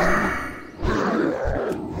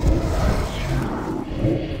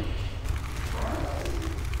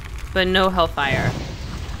 But no Hellfire.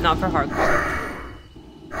 Not for hardcore.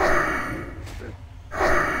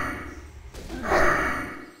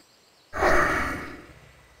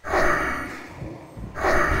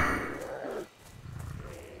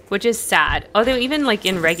 Which is sad. Although even like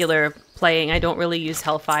in regular playing, I don't really use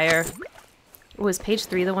Hellfire. Was page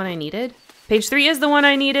 3 the one I needed? Page 3 is the one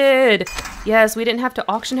I needed! Yes, we didn't have to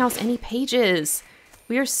auction house any pages.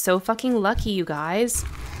 We are so fucking lucky, you guys.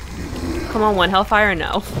 Come on, 1 Hellfire?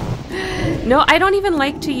 No. No, I don't even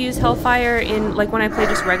like to use Hellfire in, like, when I play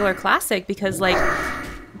just regular Classic, because, like,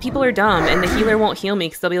 people are dumb, and the healer won't heal me,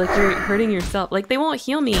 because they'll be like, you're hurting yourself. Like, they won't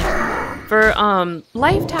heal me for,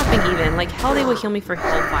 life tapping even. Like, hell, they will heal me for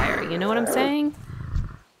Hellfire, you know what I'm saying?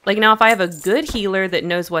 Like, now, if I have a good healer that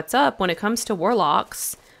knows what's up when it comes to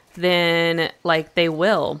Warlocks, then, like, they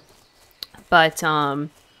will. But,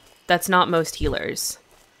 that's not most healers.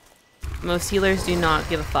 Most healers do not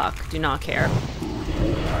give a fuck, do not care.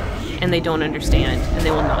 And they don't understand, and they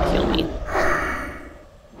will not heal me.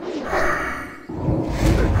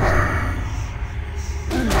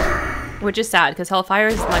 Which is sad, because Hellfire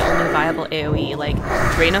is my only viable AoE. Like,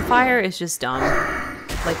 Rain of Fire is just dumb.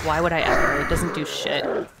 Like, why would I ever? It doesn't do shit.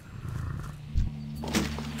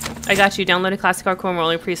 I got you. Downloaded Classic Hardcore,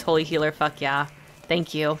 Rolling Priest, Holy Healer. Fuck yeah.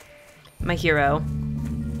 Thank you. My hero.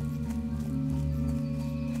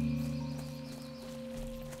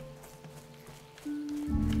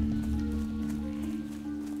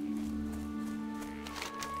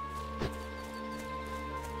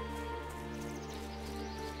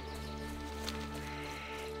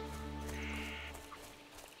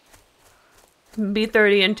 Be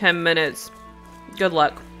 30 in 10 minutes. Good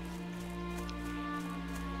luck.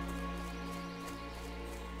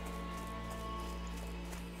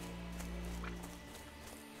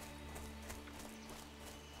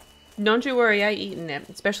 Don't you worry, I eaten it.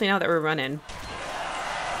 Especially now that we're running.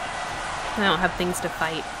 I don't have things to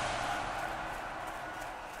fight.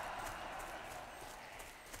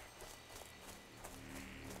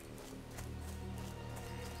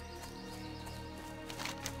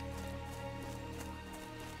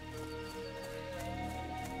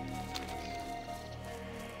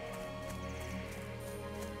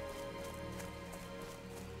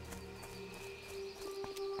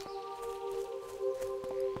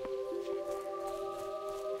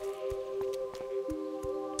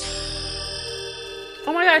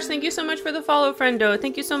 Oh my gosh, thank you so much for the follow, friendo.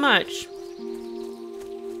 Thank you so much.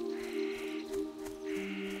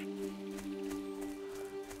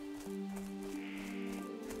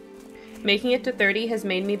 Making it to 30 has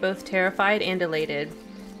made me both terrified and elated.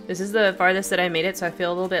 This is the farthest that I made it, so I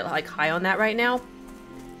feel a little bit like high on that right now.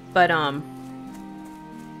 But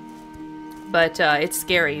it's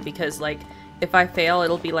scary because like if I fail,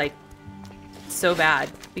 it'll be like so bad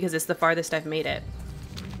because it's the farthest I've made it.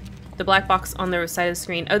 The black box on the side of the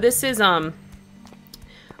screen. Oh, this is RXP,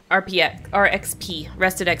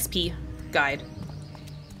 Rested XP guide.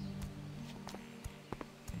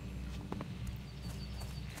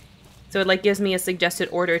 So it like gives me a suggested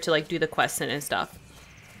order to like do the quests and stuff.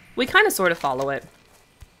 We kind of sort of follow it.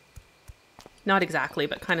 Not exactly,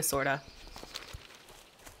 but kind of sort of.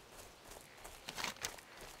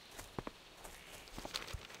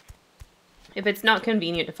 If it's not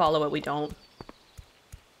convenient to follow it, we don't.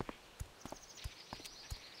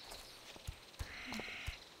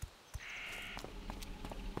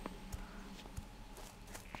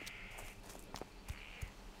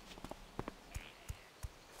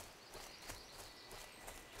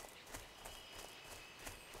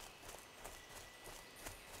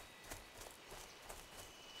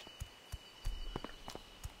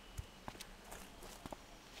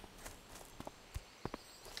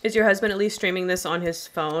 Is your husband at least streaming this on his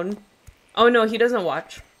phone? Oh no, he doesn't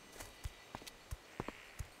watch.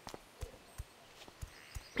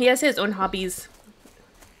 He has his own hobbies.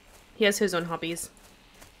 He has his own hobbies.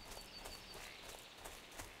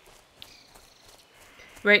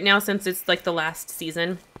 Right now, since it's like the last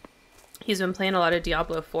season, he's been playing a lot of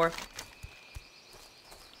Diablo 4.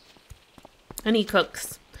 And he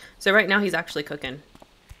cooks. So right now he's actually cooking.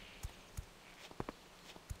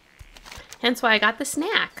 Hence why I got the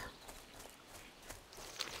snack.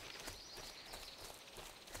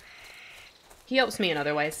 He helps me in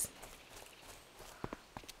other ways.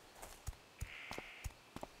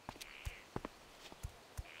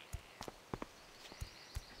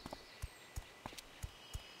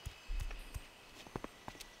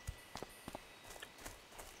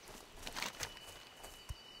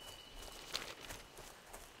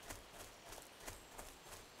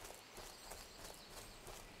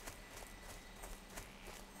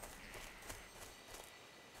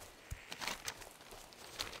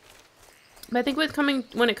 But I think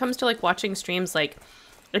when it comes to like watching streams, like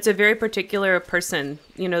it's a very particular person,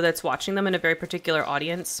 you know, that's watching them in a very particular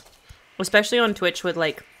audience, especially on Twitch with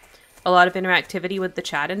like a lot of interactivity with the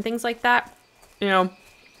chat and things like that, you know.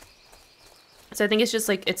 So I think it's just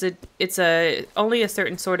like it's only a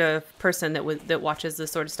certain sort of person that watches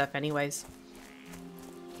this sort of stuff anyways.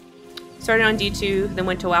 Started on D2, then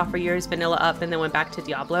went to WoW for years, vanilla up, and then went back to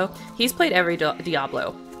Diablo. He's played every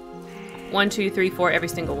Diablo. 1, 2, 3, 4, every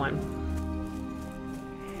single one.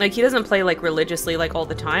 Like, he doesn't play, like, religiously, like, all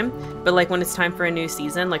the time. But, like, when it's time for a new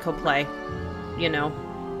season, like, he'll play. You know?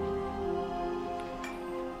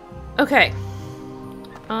 Okay.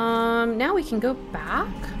 Now we can go back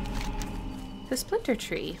to Splinter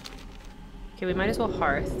Tree. Okay, we might as well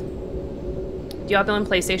Hearth. Diablo on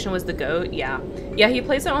PlayStation was the GOAT? Yeah. Yeah, he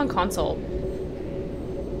plays it on console.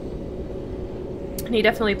 And he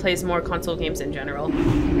definitely plays more console games in general.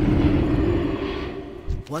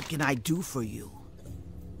 What can I do for you?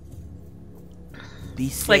 Be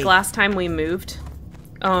safe. Like last time we moved,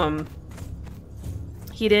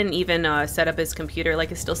 he didn't even set up his computer.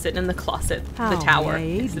 Like, it's still sitting in the closet, the tower.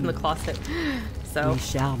 It's in the closet. So we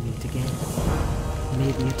shall meet again. May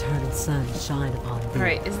the eternal sun shine upon thee. All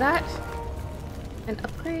right, is that an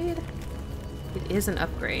upgrade? It is an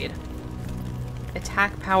upgrade.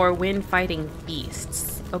 Attack power when fighting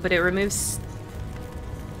beasts. Oh, but it removes...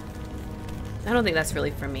 I don't think that's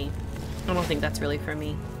really for me. I don't think that's really for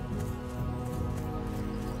me.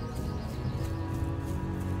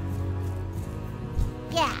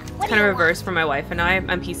 Yeah, what Kind of reverse for my wife and I.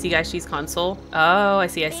 I'm PC guy, she's console. Oh, I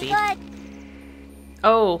see, I see.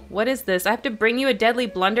 Oh, what is this? I have to bring you a deadly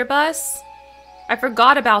blunderbuss? I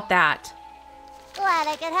forgot about that. Glad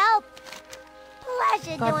I could help.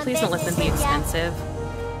 Pleasure God, doing please don't let them business be with ya. expensive.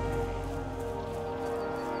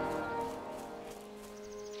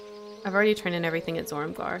 I've already turned in everything at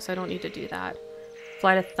Zormgar, so I don't need to do that.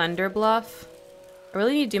 Fly to Thunder Bluff. I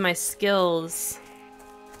really need to do my skills.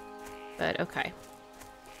 But okay.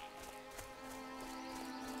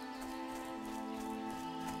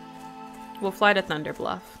 We'll fly to Thunder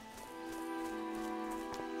Bluff.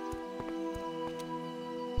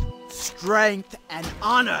 Strength and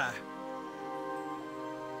honor.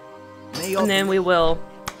 And then we'll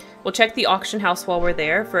check the auction house while we're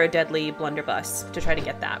there for a deadly blunderbuss to try to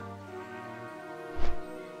get that.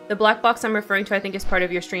 The black box I'm referring to, I think, is part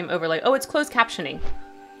of your stream overlay. Oh, it's closed captioning.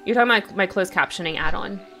 You're talking about my closed captioning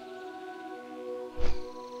add-on.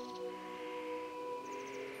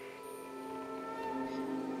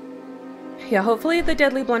 Yeah, hopefully the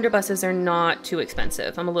deadly blunderbusses are not too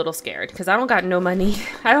expensive. I'm a little scared because I don't got no money.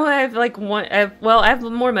 I don't have like one. Well, I have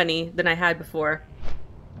more money than I had before.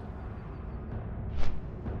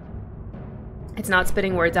 It's not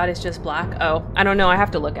spitting words out, it's just black. Oh, I don't know. I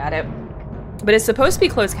have to look at it. But it's supposed to be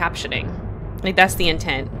closed captioning. Like, that's the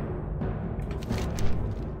intent.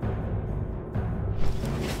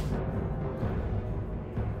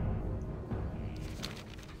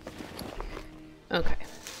 Okay.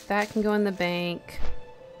 That can go in the bank.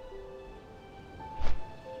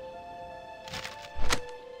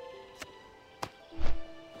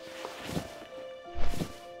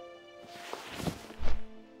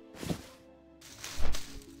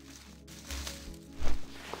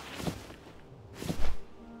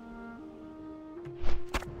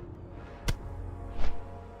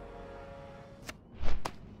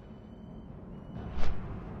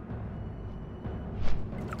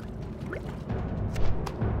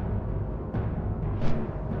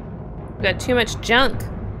 Got too much junk.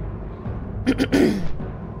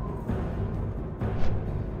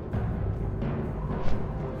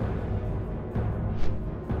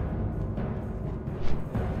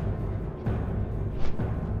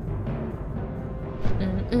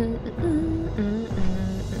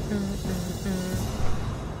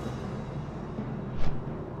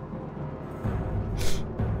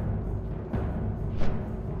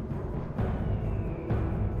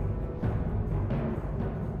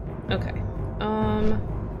 Okay.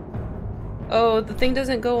 Oh, the thing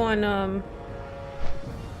doesn't go on, I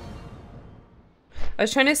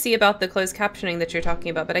was trying to see about the closed captioning that you're talking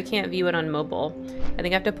about, but I can't view it on mobile. I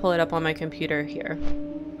think I have to pull it up on my computer here.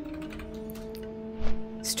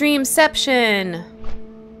 Streamception!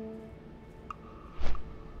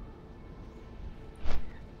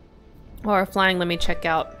 While we're flying, let me check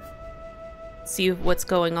out. See what's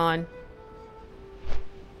going on.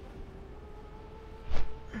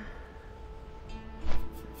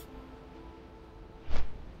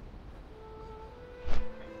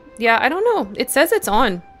 Yeah, I don't know. It says it's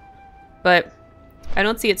on, but I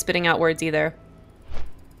don't see it spitting out words either.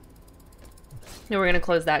 No, we're gonna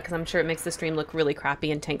close that because I'm sure it makes the stream look really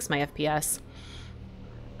crappy and tanks my FPS.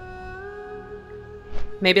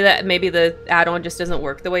 Maybe the add-on just doesn't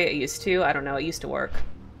work the way it used to. I don't know. It used to work,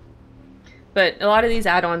 but a lot of these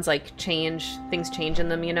add-ons like things change in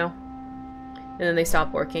them, you know, and then they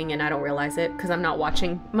stop working, and I don't realize it because I'm not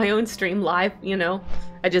watching my own stream live. You know,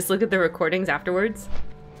 I just look at the recordings afterwards.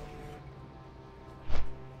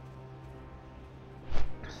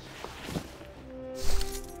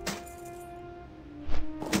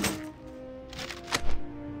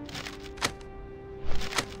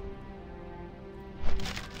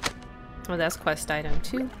 Oh, that's quest item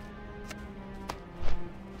 2.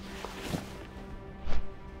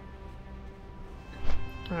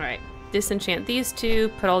 Alright. Disenchant these two,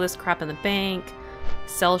 put all this crap in the bank,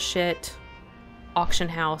 sell shit, auction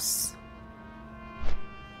house.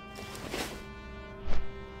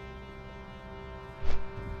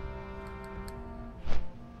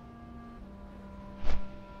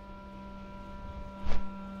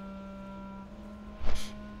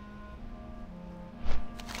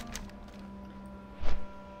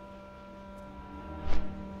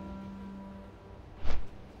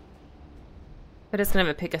 But it's gonna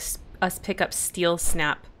have us pick up Steel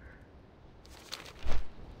Snap.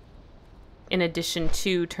 In addition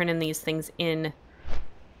to turning these things in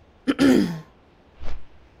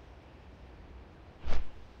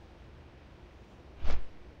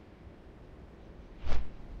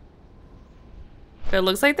But it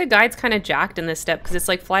looks like the guide's kind of jacked in this step because it's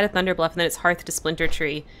like fly to Thunderbluff and then it's Hearth to Splinter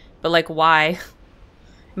Tree. But like, why?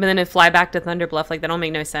 But then it fly back to Thunderbluff. Like, that don't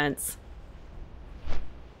make no sense.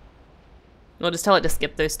 We'll just tell it to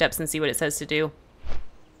skip those steps and see what it says to do.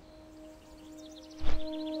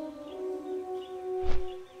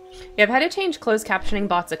 Yeah, I've had to change closed captioning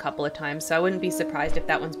bots a couple of times, so I wouldn't be surprised if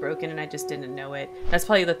that one's broken and I just didn't know it. That's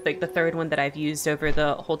probably the third one that I've used over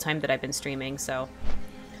the whole time that I've been streaming, so...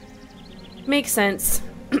 Makes sense.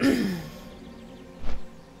 That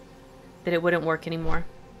it wouldn't work anymore.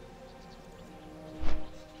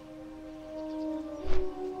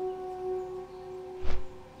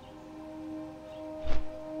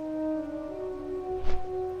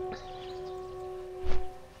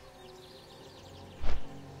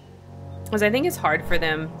 Because I think it's hard for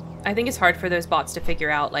them. I think it's hard for those bots to figure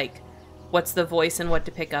out, like, what's the voice and what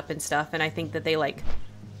to pick up and stuff. And I think that they, like,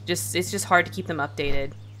 it's just hard to keep them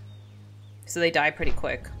updated. So they die pretty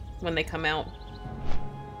quick when they come out.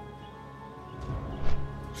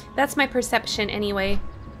 That's my perception anyway.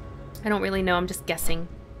 I don't really know. I'm just guessing.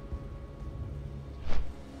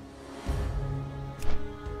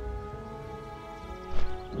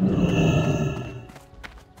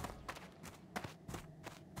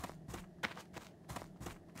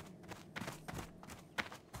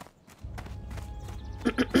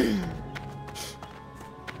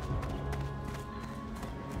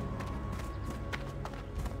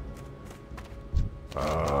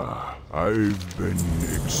 I've been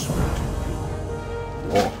expecting you.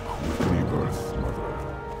 Walk with the Earth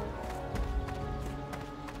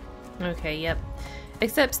Mother. Okay, yep.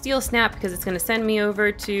 Except Steel Snap, because it's going to send me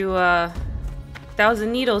over to,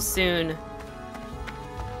 Thousand Needles soon.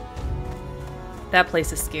 That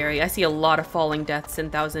place is scary. I see a lot of falling deaths in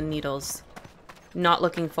Thousand Needles. Not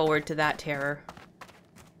looking forward to that terror.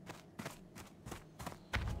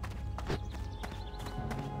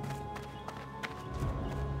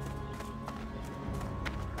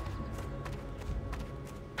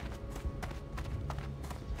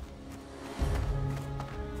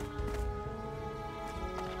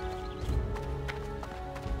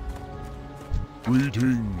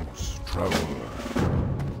 Greetings, traveler.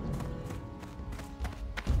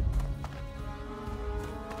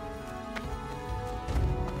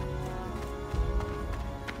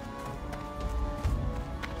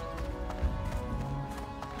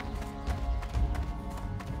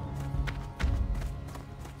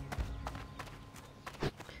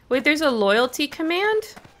 Wait, there's a loyalty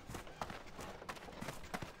command?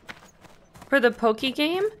 For the Poke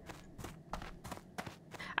game?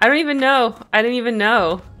 I don't even know. I didn't even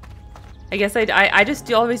know. I guess I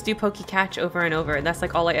just always do Poke Catch over and over. And that's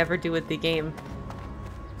like all I ever do with the game.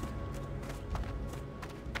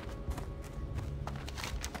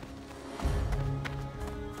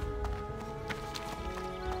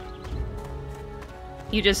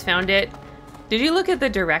 You just found it? Did you look at the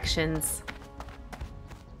directions?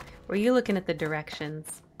 Were you looking at the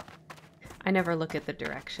directions? I never look at the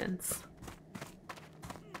directions.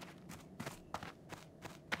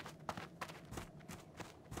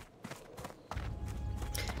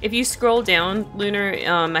 If you scroll down, Lunar,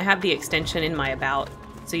 I have the extension in my About,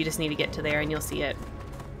 so you just need to get to there and you'll see it.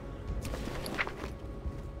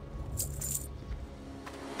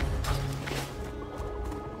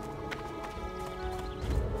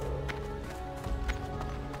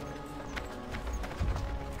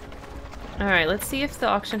 Alright, let's see if the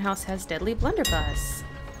auction house has Deadly Blunderbuss.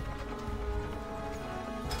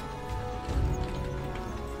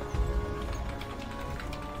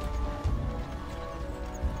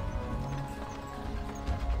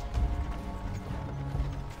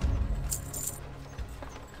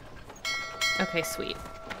 Okay, sweet.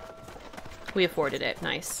 We afforded it.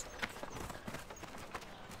 Nice.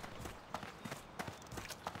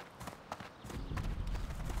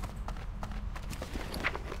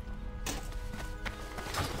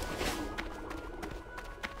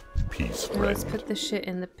 Peace, Now let's friend. put the shit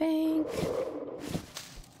in the bank.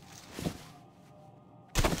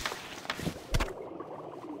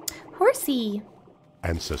 Horsey!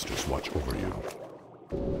 Ancestors watch over you.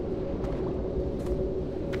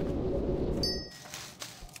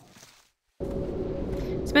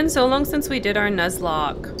 It's been so long since we did our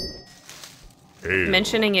Nuzlocke. Hail.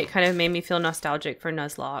 Mentioning it kind of made me feel nostalgic for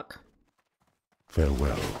Nuzlocke.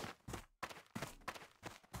 Farewell.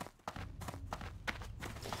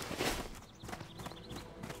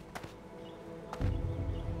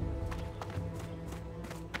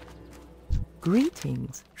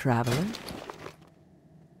 Greetings, traveler.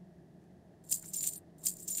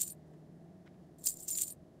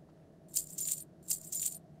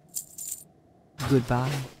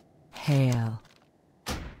 Goodbye. Hail.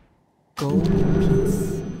 Go in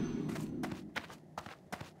peace.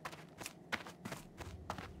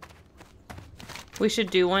 We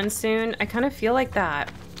should do one soon. I kind of feel like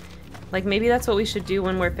that. Like, maybe that's what we should do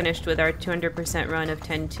when we're finished with our 200% run of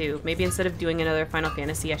 10-2. Maybe instead of doing another Final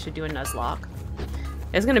Fantasy, I should do a Nuzlocke.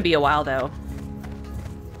 It's gonna be a while, though.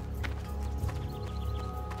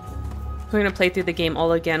 We're gonna play through the game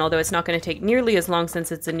all again, although it's not gonna take nearly as long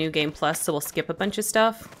since it's a new game plus, so we'll skip a bunch of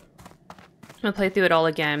stuff. I'm gonna play through it all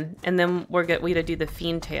again, and then we gotta do the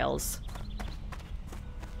Fiend Tales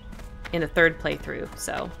in a third playthrough,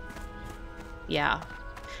 so... yeah.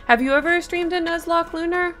 Have you ever streamed a Nuzlocke,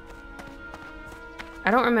 Lunar?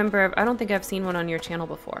 I don't remember. I don't think I've seen one on your channel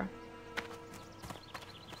before.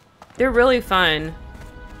 They're really fun.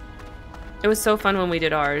 It was so fun when we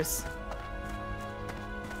did ours.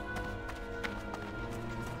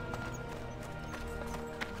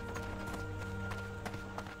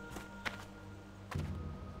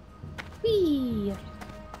 Whee!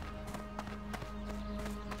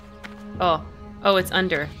 Oh. Oh, it's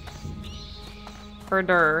under.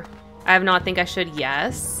 Further. I have not think I should.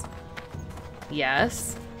 Yes.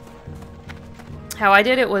 Yes. How I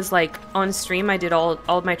did it was like on stream I did all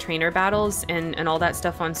of my trainer battles and all that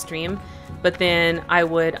stuff on stream, but then I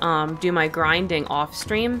would do my grinding off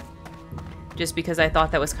stream just because I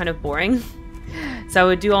thought that was kind of boring. So I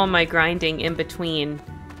would do all my grinding in between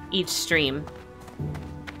each stream,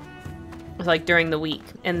 like during the week,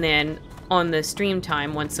 and then on the stream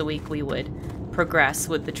time once a week we would progress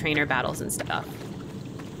with the trainer battles and stuff.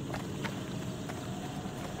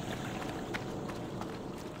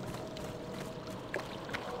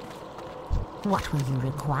 What will you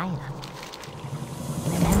require?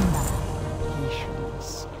 Remember,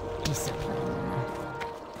 patience, discipline.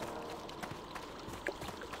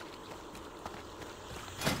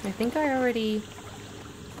 I think I already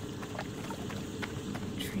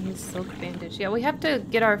trained silk bandage. Yeah, we have to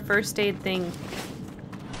get our first aid thing.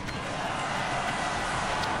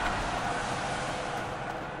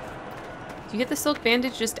 Do you get the silk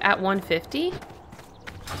bandage just at 150?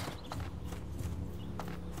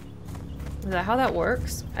 Is that how that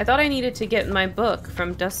works? I thought I needed to get my book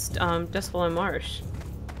from Dustfall and Marsh.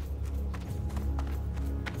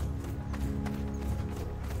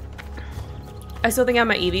 I still think I have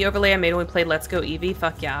my Eevee overlay I made when we played Let's Go Eevee.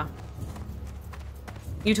 Fuck yeah.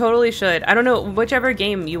 You totally should. I don't know, whichever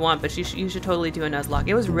game you want, but you should totally do a Nuzlocke.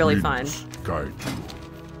 It was really fun. Guide you.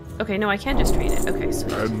 Okay, no, I can just trade it. Okay,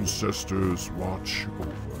 sweet. Ancestors watch over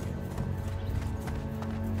you.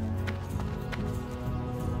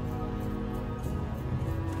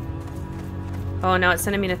 Oh, now it's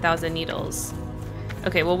sending me to 1,000 needles.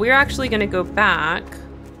 Okay, well, we're actually going to go back.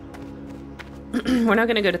 We're not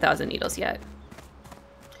going to go to 1,000 needles yet.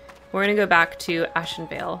 We're going to go back to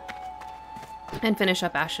Ashenvale and finish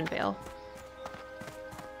up Ashenvale.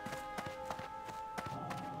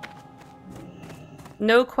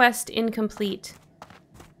 No quest incomplete.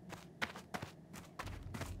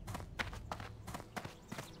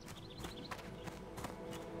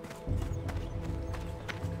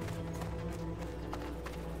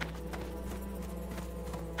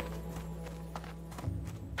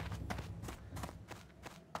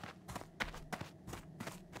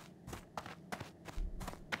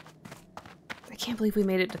 I can't believe we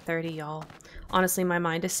made it to 30, y'all. Honestly, my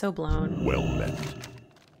mind is so blown. Well met.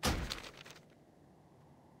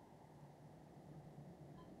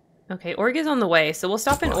 Okay, Org is on the way, so we'll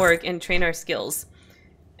stop in Org and train our skills.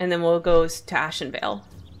 And then we'll go to Ashenvale.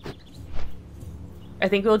 I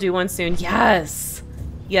think we'll do one soon. Yes!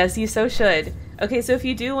 Yes, you so should. Okay, so if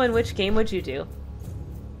you do one, which game would you do?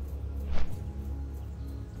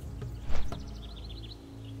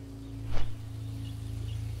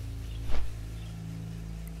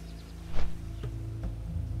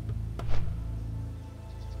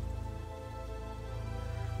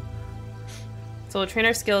 So we'll train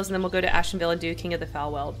our skills and then we'll go to Ashenvale and do King of the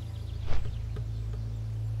Foulweald.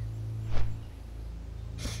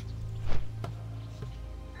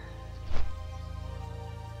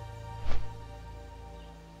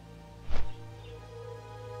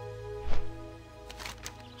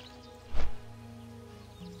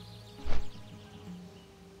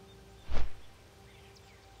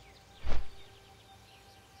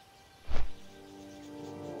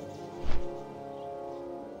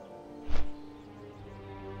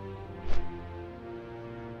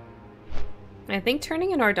 I think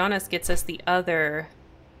turning in Ardanis gets us the other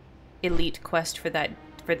elite quest for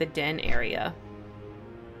the den area.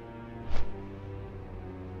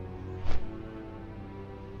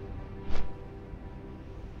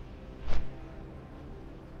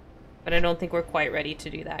 But But I don't think we're quite ready to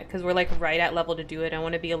do that because we're like right at level to do it. I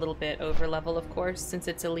want to be a little bit over level, of course, since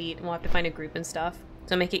it's elite and we'll have to find a group and stuff.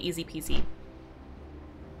 So make it easy peasy.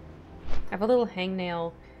 I have a little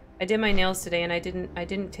hangnail. I did my nails today and I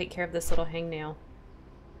didn't take care of this little hangnail.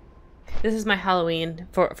 This is my Halloween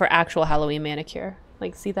for actual Halloween manicure.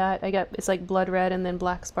 Like, see that? It's like blood red and then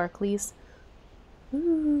black sparklies.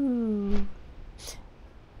 Ooh.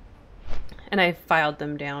 And I filed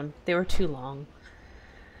them down. They were too long.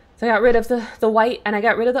 So I got rid of the white, and I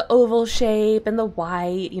got rid of the oval shape and the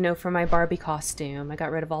white, you know, for my Barbie costume. I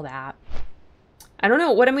got rid of all that. I don't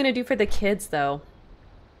know what I'm going to do for the kids, though.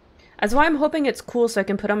 That's why I'm hoping it's cool so I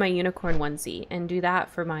can put on my unicorn onesie and do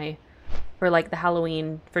that for like the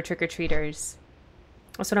Halloween for trick-or-treaters.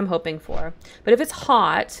 That's what I'm hoping for. But if it's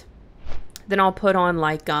hot, then I'll put on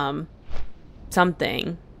like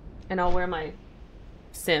something, and I'll wear my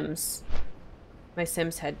Sims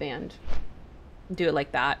headband. Do it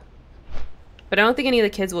like that. But I don't think any of the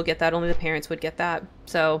kids will get that. Only the parents would get that.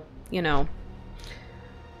 So, you know,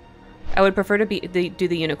 I would prefer to do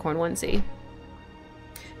the unicorn onesie.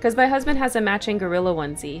 Because my husband has a matching gorilla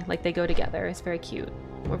onesie. Like, they go together. It's very cute.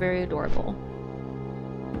 Or very adorable.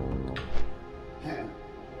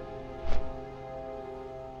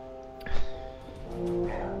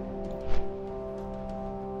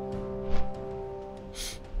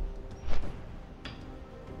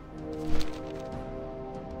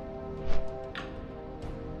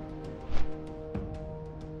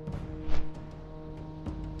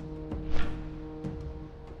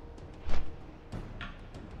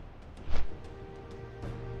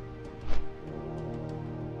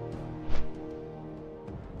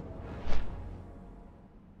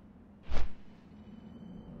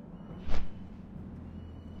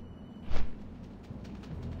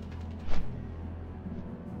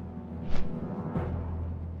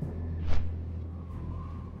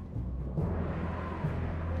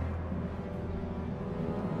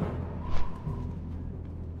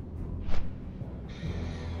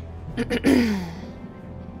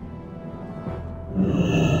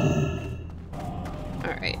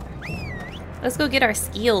 Alright. Let's go get our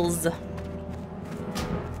skills.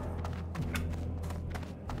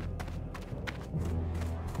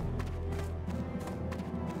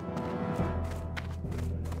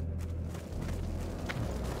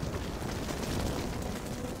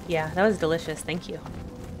 Yeah, that was delicious. Thank you.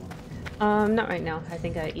 Not right now. I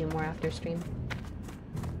think I eat more after stream.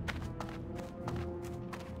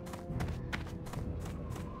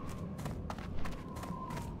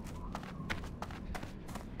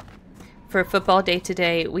 For football day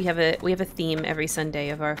today, we have a theme every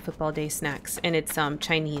Sunday of our football day snacks, and it's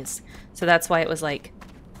Chinese. So that's why it was like,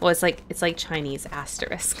 well, it's like Chinese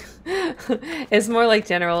asterisk. It's more like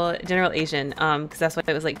general Asian, because that's why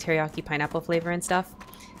it was like teriyaki pineapple flavor and stuff.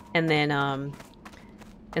 And then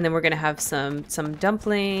we're gonna have some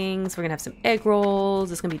dumplings. We're gonna have some egg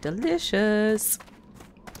rolls. It's gonna be delicious.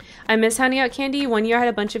 I miss handing out candy. One year I had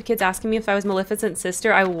a bunch of kids asking me if I was Maleficent's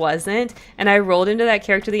sister. I wasn't, and I rolled into that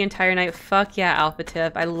character the entire night. Fuck yeah, Alpha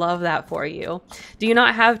Tip. I love that for you. Do you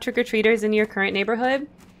not have trick-or-treaters in your current neighborhood?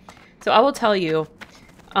 So I will tell you,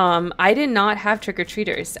 I did not have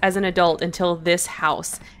trick-or-treaters as an adult until this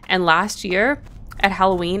house. And last year at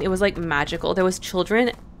Halloween, it was like magical. There was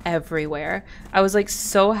children everywhere. I was like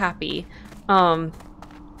so happy.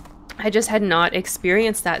 I just had not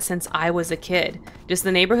experienced that since I was a kid. Just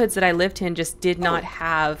the neighborhoods that I lived in just did not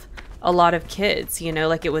have a lot of kids, you know,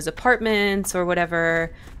 like it was apartments or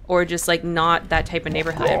whatever, or just like not that type of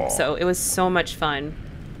neighborhood. So it was so much fun.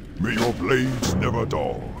 May your blades never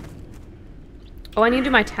dull. Oh, I need to do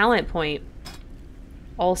my talent point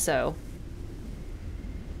also.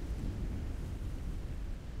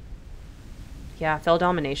 Yeah, fell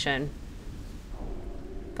domination.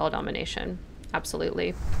 Fell domination.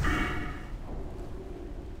 Absolutely.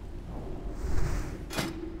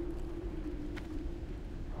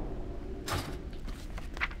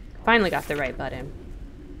 Finally got the right button.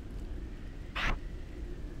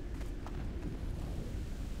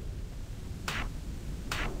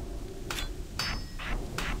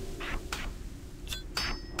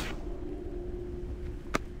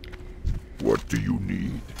 What do you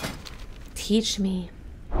need? Teach me.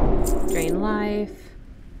 Drain life.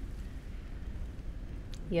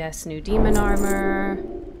 Yes, new demon armor.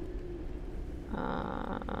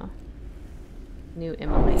 New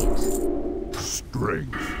immolate.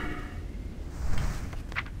 Strength.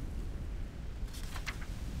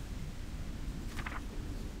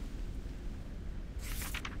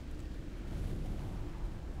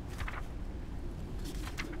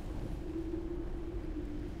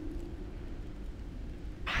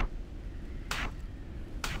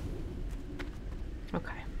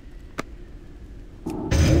 Okay.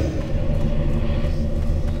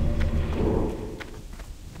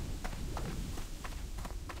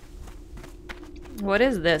 What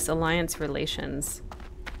is this? Alliance relations.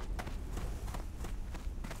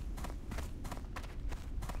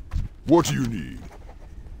 What do you need?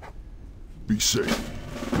 Be safe.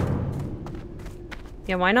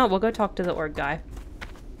 Yeah, why not? We'll go talk to the org guy.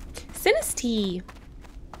 Sinistea!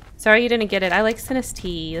 Sorry you didn't get it. I like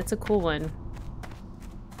Sinistea. That's a cool one.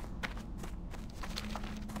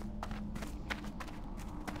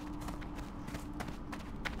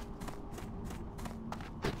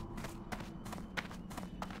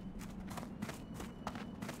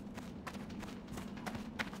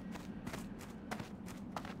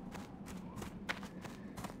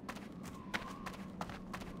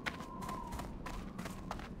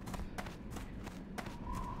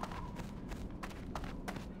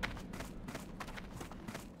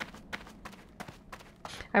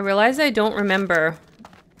 I realize I don't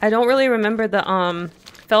really remember the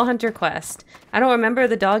Fell Hunter quest. I don't remember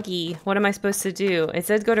the doggy. What am I supposed to do? It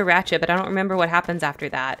says go to Ratchet, but I don't remember what happens after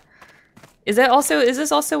that. Is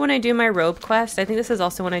this also when I do my robe quest? I think this is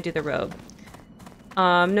also when I do the robe.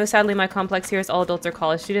 No, sadly my complex here is all adults or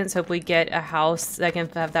college students. Hope we get a house that can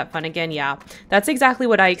have that fun again. Yeah, that's exactly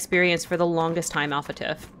what I experienced for the longest time, Alpha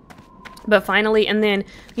Tiff. But finally, and then,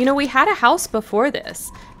 you know, we had a house before this.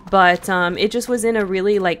 But it just was in a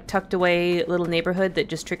really, like, tucked away little neighborhood that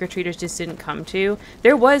just trick-or-treaters just didn't come to.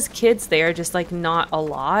 There was kids there, just, like, not a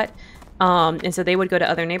lot. And so they would go to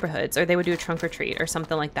other neighborhoods, or they would do a trunk-or-treat or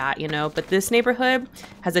something like that, you know. But this neighborhood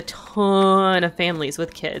has a ton of families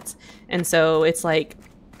with kids. And so it's like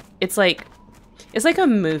a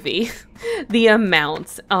movie. The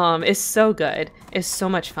amounts is so good. It's so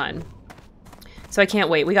much fun. So I can't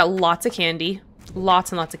wait. We got lots of candy.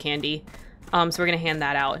 Lots and lots of candy. So we're going to hand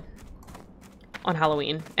that out on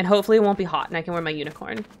Halloween. And hopefully it won't be hot and I can wear my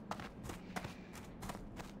unicorn.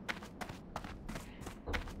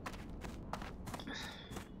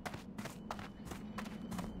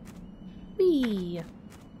 Whee!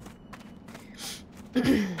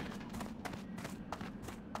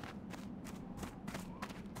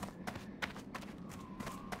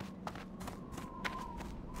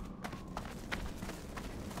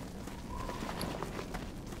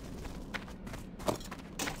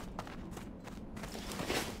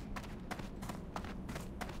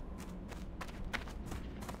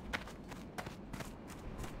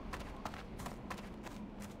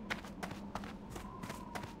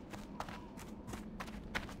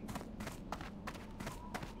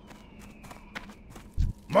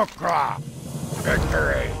 Mukra!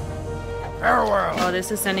 Victory! Farewell! Oh,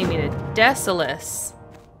 this is sending me to Desolus.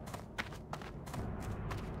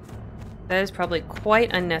 That is probably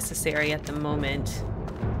quite unnecessary at the moment.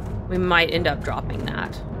 We might end up dropping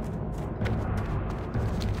that.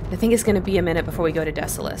 I think it's going to be a minute before we go to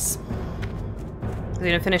Desolus. We're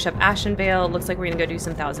going to finish up Ashenvale. Looks like we're going to go do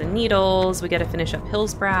some Thousand Needles. We got to finish up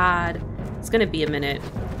Hillsbrad. It's going to be a minute.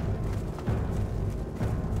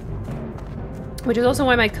 Which is also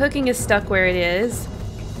why my cooking is stuck where it is.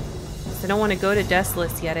 I don't want to go to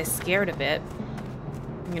Desolus yet. I'm scared of it.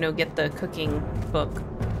 You know, get the cooking book.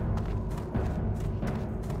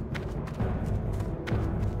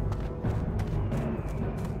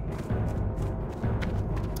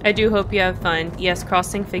 I do hope you have fun. Yes,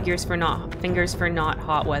 crossing fingers for not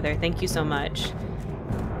hot weather. Thank you so much.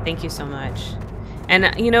 Thank you so much.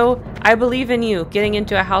 And you know, I believe in you getting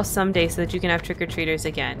into a house someday so that you can have trick-or-treaters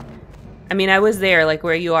again. I mean, I was there, like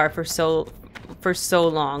where you are, for so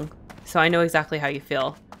long, so I know exactly how you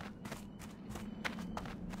feel.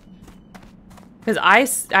 Because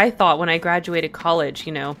I thought when I graduated college,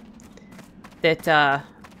 you know, that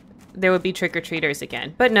there would be trick-or-treaters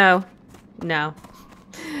again, but no, no,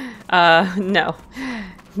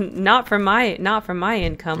 not from my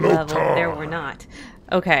income level. There were not.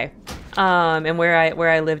 Okay, and where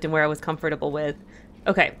I lived and where I was comfortable with.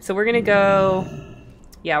 Okay, so we're gonna go.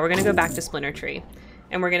 Yeah, we're gonna go back to Splinter Tree,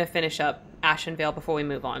 and we're gonna finish up Ashenvale before we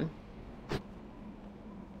move on.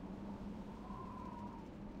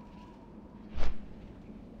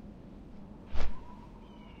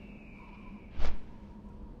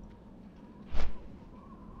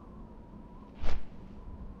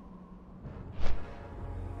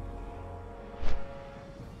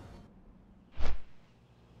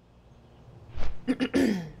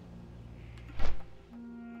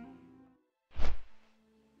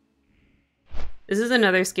 This is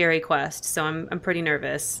another scary quest, so I'm pretty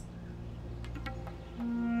nervous.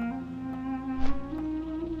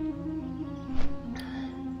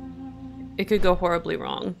 It could go horribly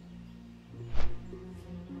wrong.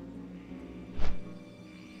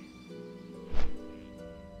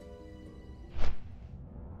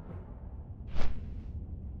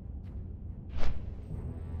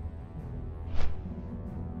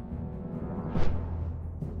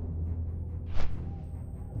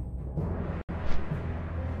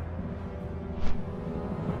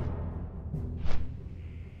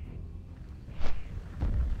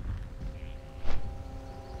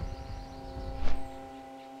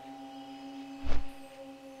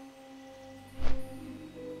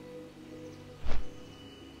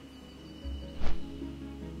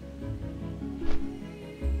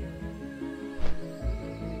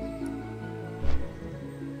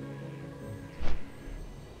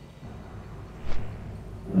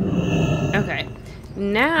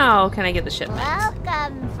 Now can I get the shipment?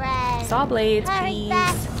 Welcome, friend. Saw blades, Hurry please.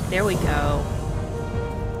 back. There we go.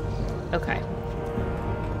 Okay.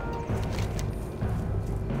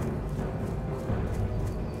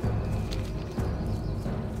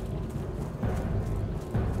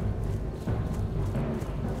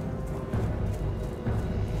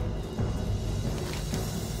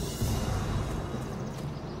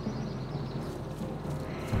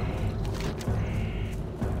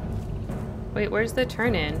 Wait, where's the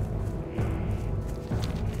turn in?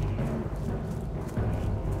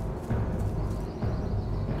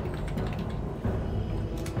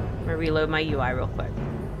 I'm gonna reload my UI real quick.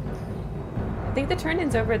 I think the turn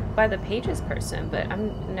in's over by the pages person, but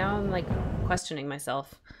I'm like questioning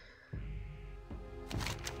myself.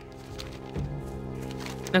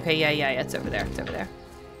 Okay, yeah, it's over there. It's over there.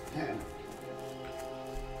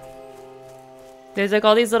 There's like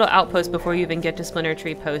all these little outposts before you even get to Splinter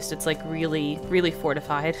Tree Post. It's like really, really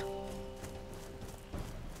fortified.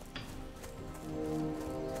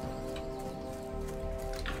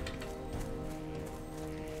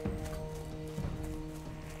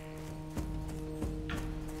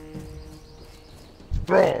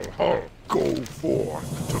 Stronghold, go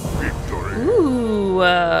forth to victory. Ooh,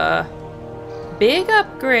 big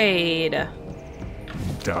upgrade.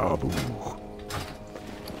 Dabu.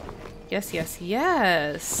 Yes, yes,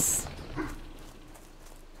 yes.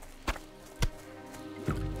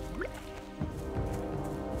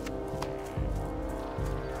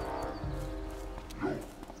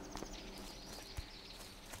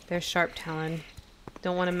 There's Sharp Talon.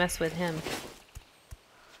 Don't want to mess with him.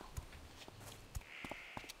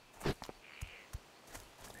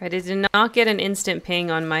 I did not get an instant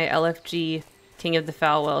ping on my LFG King of the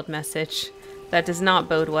Foulweald message. That does not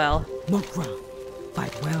bode well. Mokra,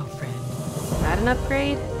 fight well, friend. Is that an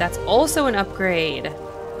upgrade? That's also an upgrade.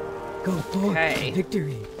 Go forth Okay. to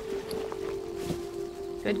victory.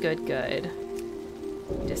 Good, good, good.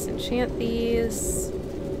 Disenchant these.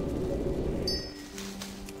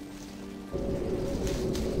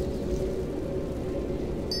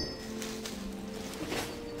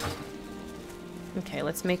 Okay,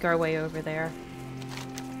 let's make our way over there.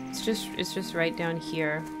 It's just right down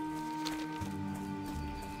here.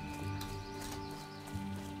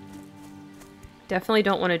 Definitely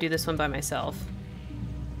don't want to do this one by myself.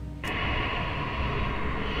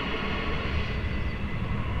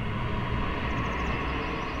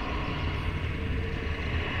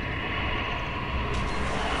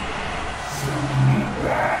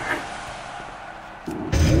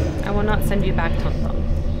 I will not send you back, Tong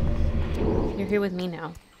Tong. You're here with me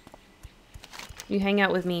now. You hang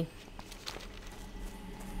out with me.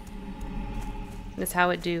 That's how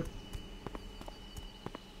it do.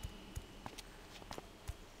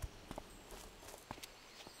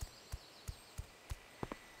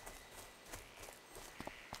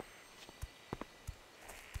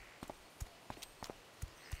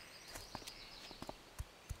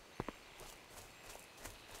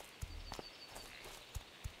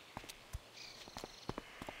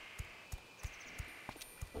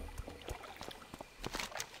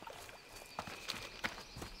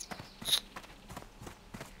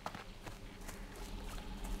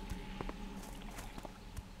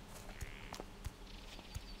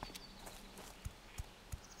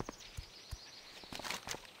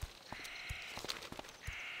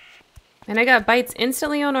 And I got bites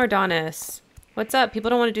instantly on Ordonis. What's up? People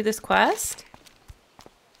don't want to do this quest?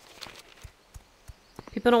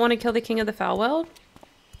 People don't want to kill the King of the Foulweald?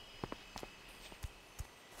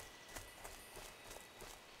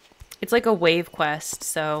 It's like a wave quest,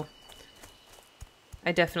 so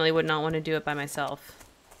I definitely would not want to do it by myself.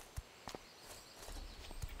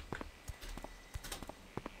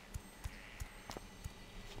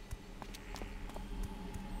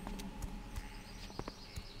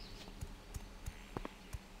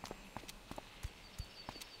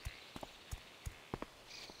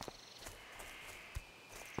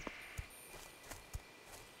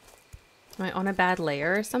 Am I on a bad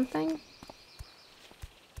layer or something?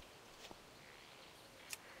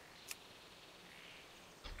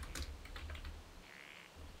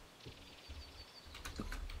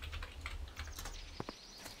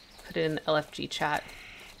 Put it in the LFG chat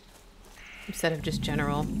instead of just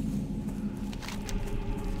general.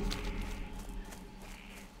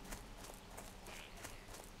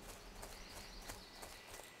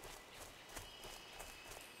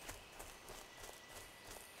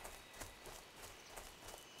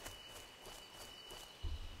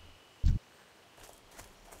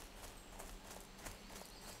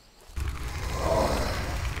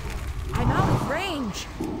 I'm out of range.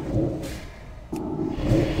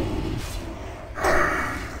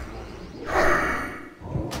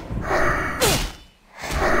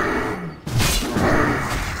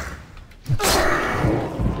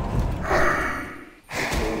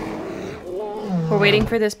 We're waiting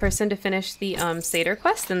for this person to finish the Satyr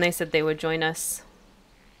quest, and they said they would join us.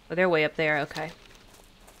 Oh, they're way up there. Okay.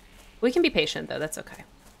 We can be patient, though. That's okay.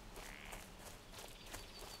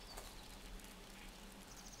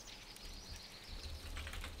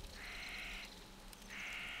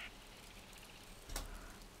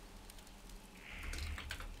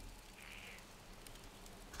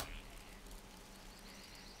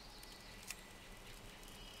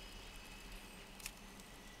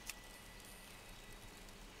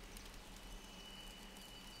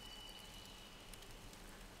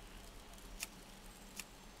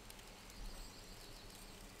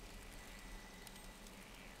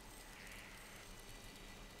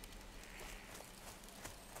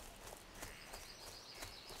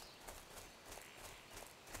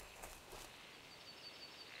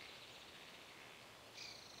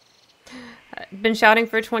 Been shouting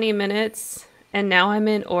for 20 minutes, and now I'm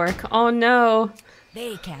in Orc. Oh no.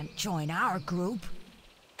 They can't join our group.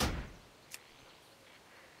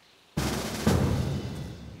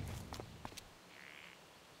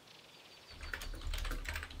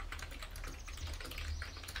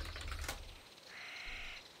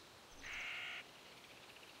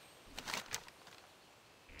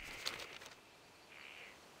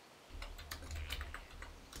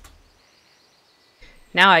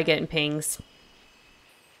 Now I get in pings.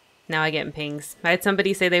 Now I get in pings. I had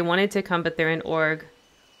somebody say they wanted to come, but they're in org.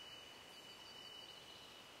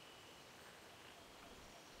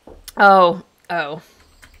 Oh.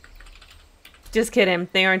 Just kidding.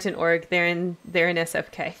 They aren't in org. They're in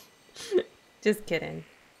SFK. Just kidding.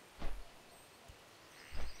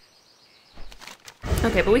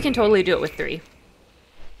 Okay, but we can totally do it with 3.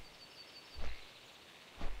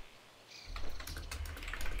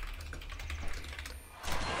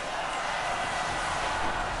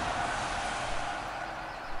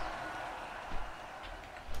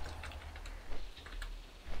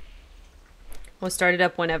 We'll start it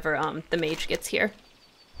up whenever the mage gets here.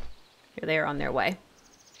 They are on their way.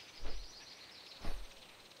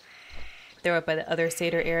 They're up by the other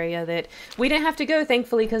satyr area that we didn't have to go,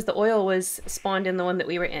 thankfully, because the oil was spawned in the one that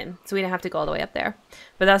we were in. So we didn't have to go all the way up there.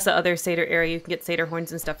 But that's the other satyr area. You can get satyr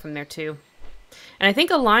horns and stuff from there too. And I think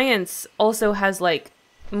Alliance also has like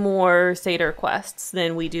more satyr quests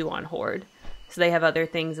than we do on Horde. So they have other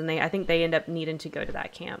things, and I think they end up needing to go to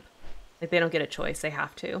that camp. Like they don't get a choice, they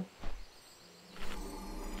have to.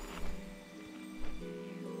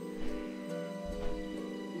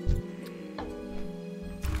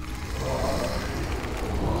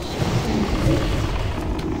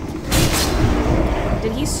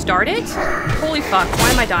 Did he start it? Holy fuck, why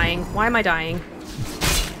am I dying? Why am I dying?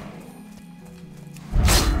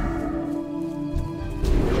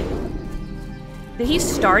 Did he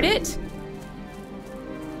start it?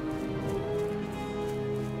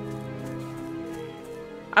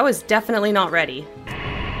 I was definitely not ready.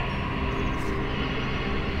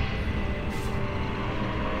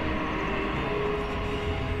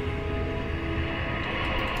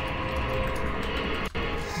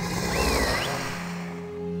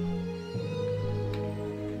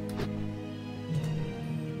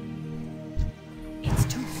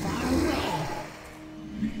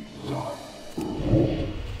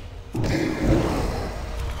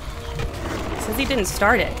 Didn't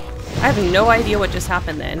start it. I have no idea what just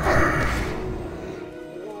happened then.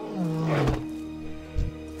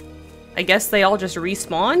 I guess they all just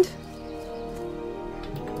respawned?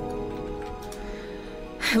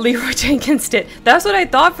 Leroy Jenkins did. That's what I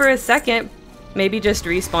thought for a second. Maybe just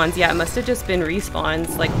respawns. Yeah, it must have just been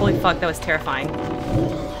respawns. Like, holy fuck, that was terrifying.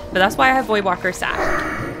 But that's why I have Voidwalker sack.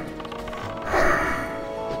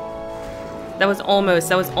 That was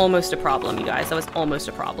almost a problem, you guys. That was almost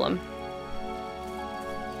a problem.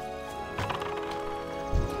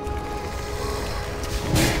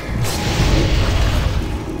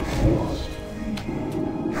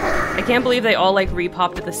 I can't believe they all like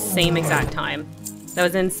repopped at the same exact time. That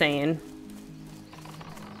was insane.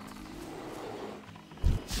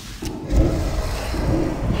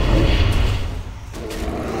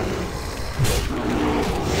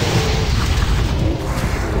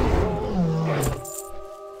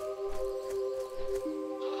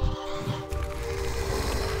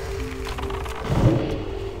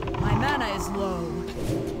 My mana is low.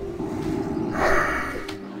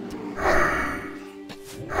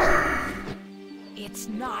 It's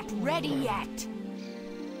not ready yet.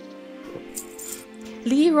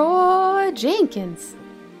 Leroy Jenkins.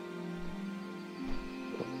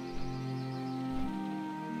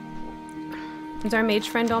 Is our mage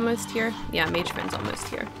friend almost here? Yeah, mage friend's almost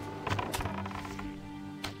here.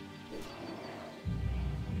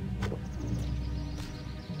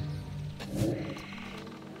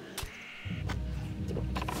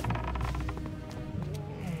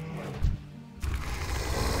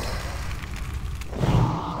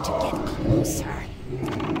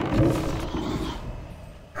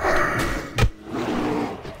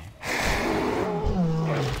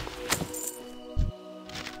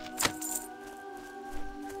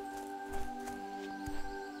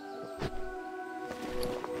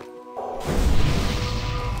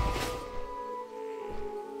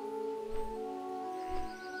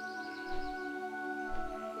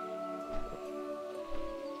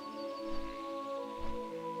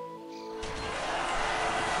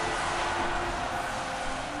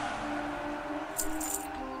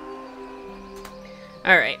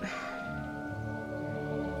 Alright.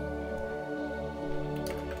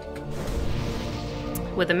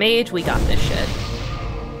 With a mage, we got this shit.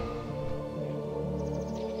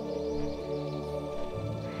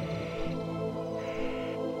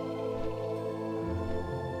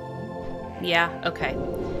 Yeah, okay.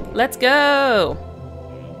 Let's go!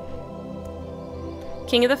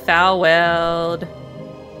 King of the Foulweald.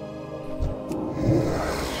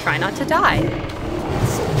 Try not to die.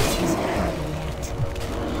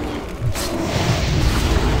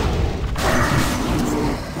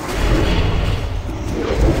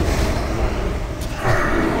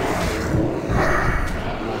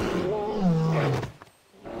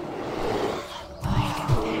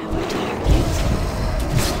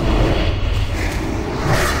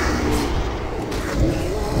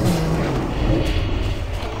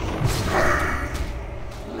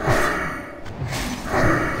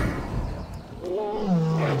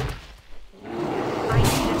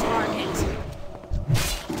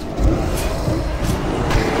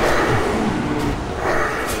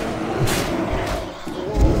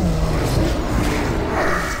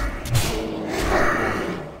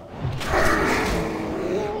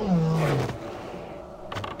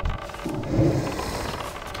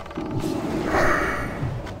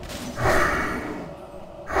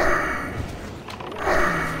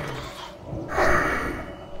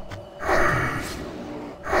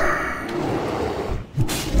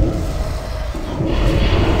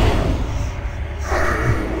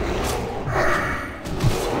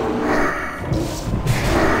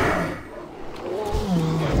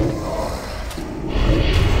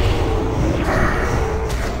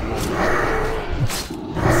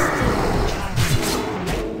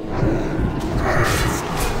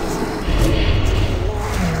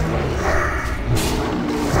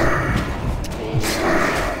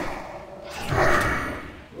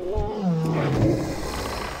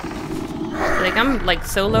 I'm like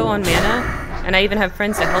so low on mana, and I even have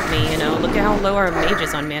friends to help me, you know. Look at how low our mage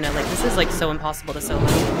is on mana. Like, this is like so impossible to solo.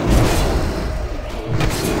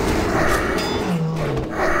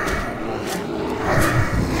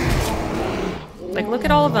 Like, look at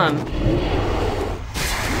all of them.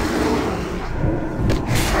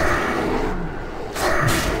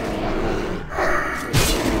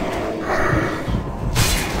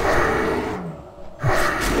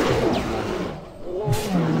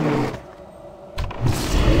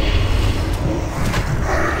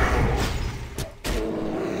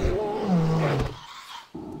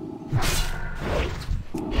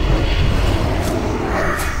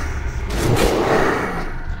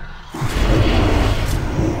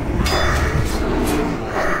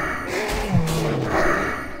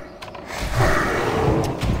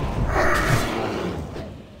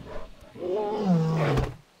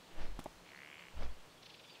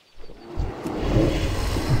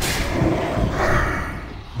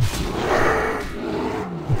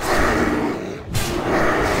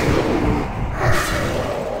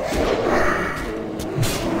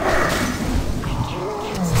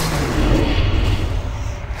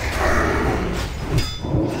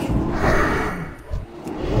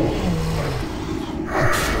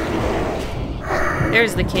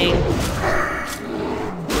 There's the king.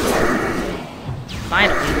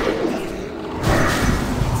 Finally.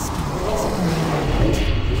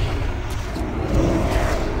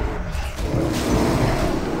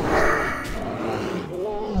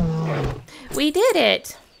 We did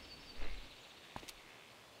it!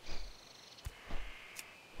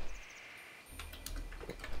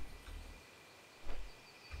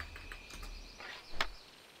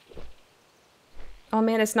 Oh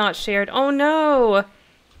man, it's not shared. Oh no!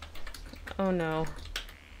 Oh no.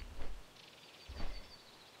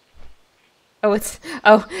 Oh, it's...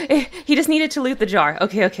 Oh, he just needed to loot the jar.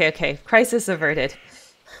 Okay, okay, okay. Crisis averted.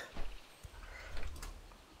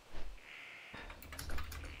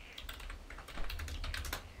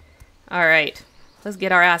 Alright. Let's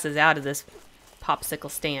get our asses out of this popsicle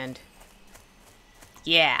stand.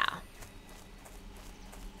 Yeah.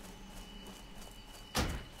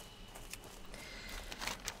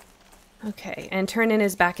 Okay, and Turnin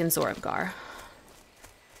is back in Zorabgar.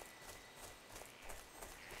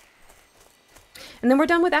 And then we're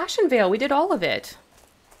done with Ashenvale. We did all of it.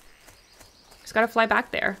 Just gotta fly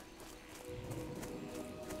back there.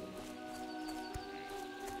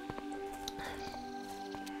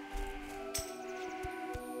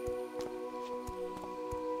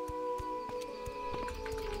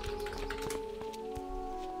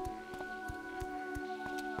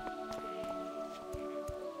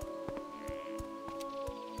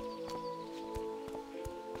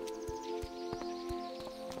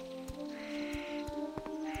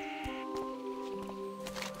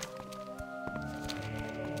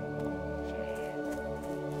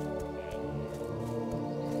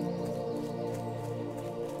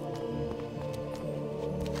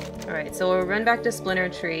 Alright, so we'll run back to Splinter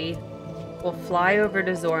Tree. We'll fly over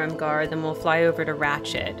to Zoramgar, then we'll fly over to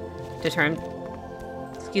Ratchet to turn,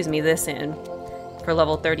 excuse me, this in for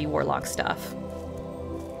level 30 Warlock stuff.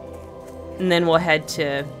 And then we'll head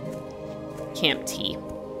to Camp T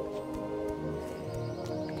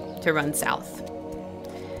to run south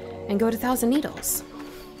and go to Thousand Needles.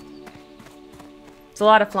 It's a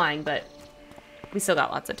lot of flying, but we still got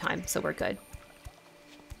lots of time, so we're good.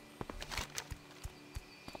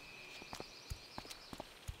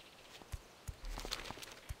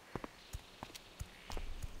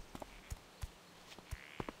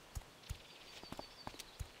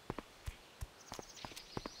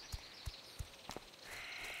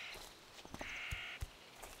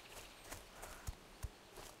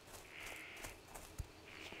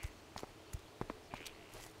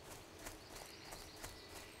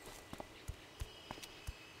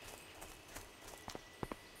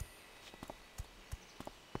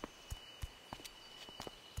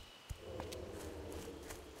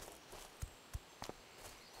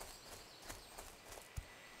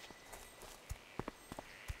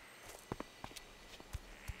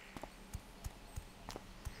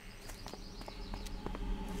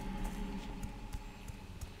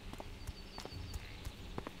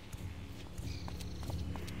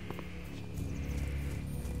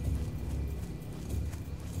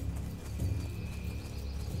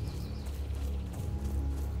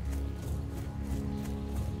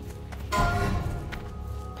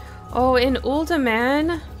 Oh, in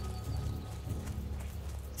Uldaman?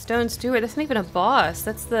 Stone Steward, that's not even a boss.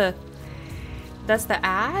 That's the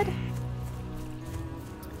ad?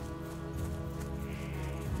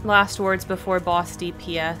 Last words before boss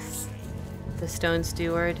DPS. The Stone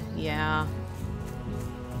Steward, yeah.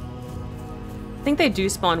 I think they do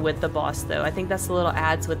spawn with the boss, though. I think that's the little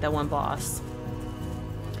ads with that one boss.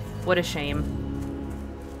 What a shame.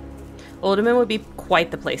 Uldaman would be quite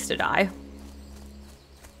the place to die.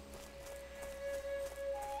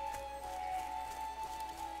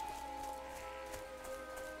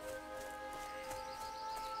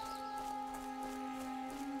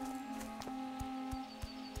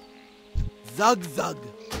 Zug zug.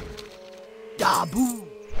 Dabu.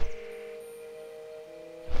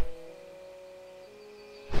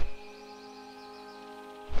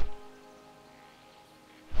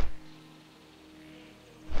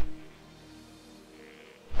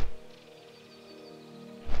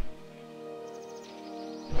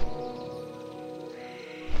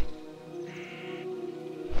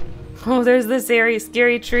 Oh, there's this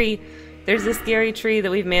scary tree. There's this scary tree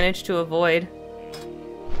that we've managed to avoid.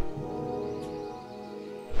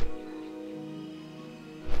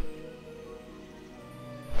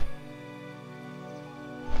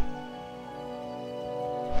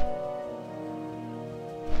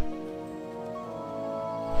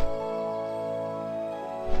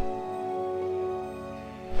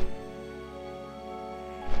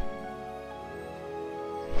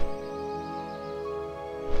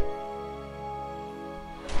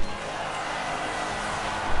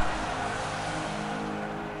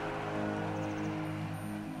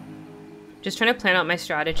 Just trying to plan out my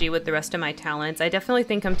strategy with the rest of my talents. I definitely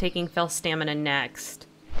think I'm taking Fell Stamina next.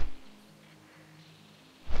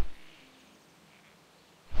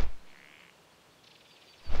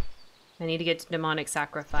 I need to get to Demonic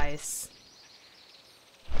Sacrifice.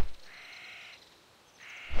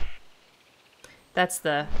 That's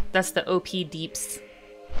the OP deeps.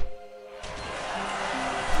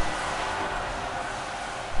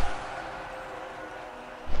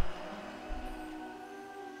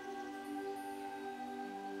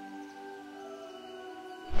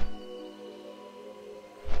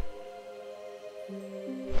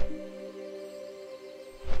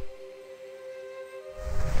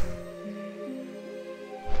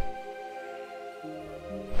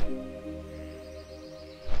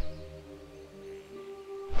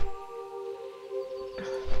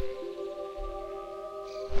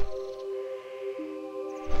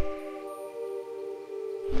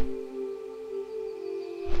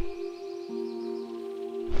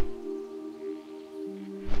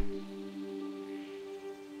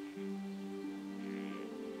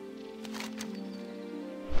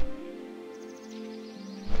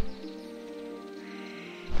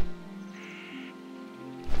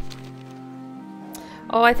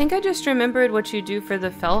 Oh, I think I just remembered what you do for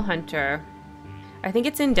the Fell Hunter. I think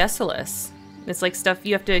it's in Desolus. It's like stuff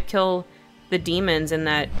you have to kill the demons in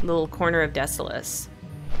that little corner of Desolus.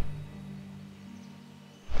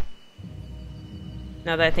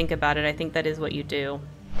 Now that I think about it, I think that is what you do.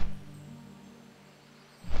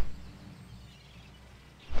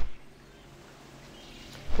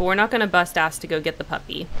 But we're not going to bust ass to go get the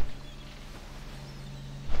puppy.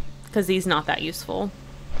 because he's not that useful.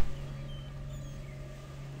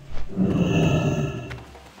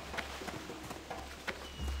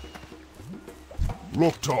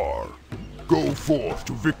 Loktar, go forth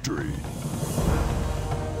to victory.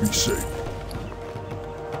 Be safe.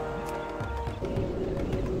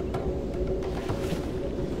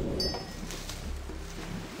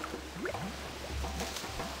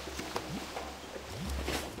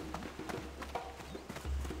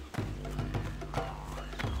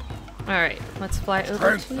 Alright, let's fly over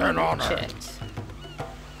Strength to and honor. Chit.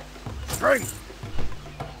 Strength!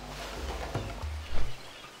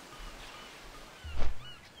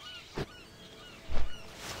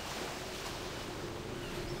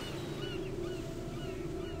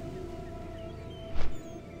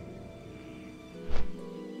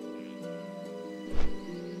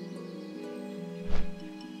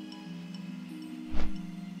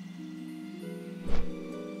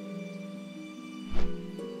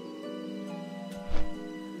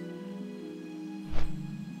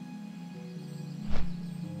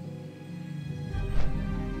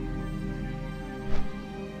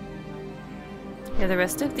 Yeah, the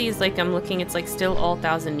rest of these, like, I'm looking, it's like still all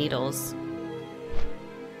 1,000 needles.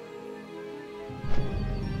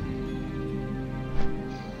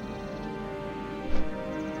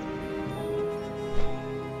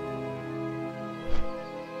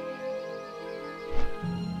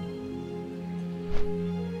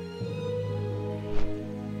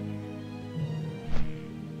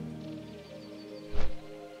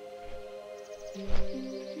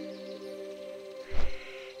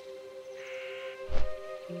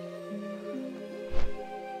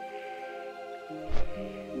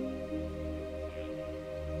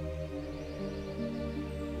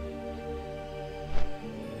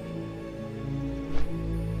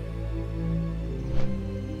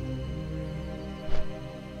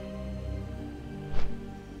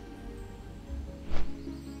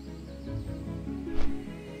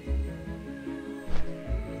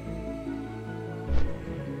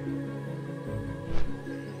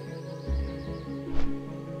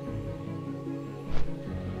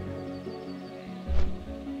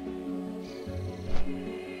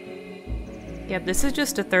 Yeah, this is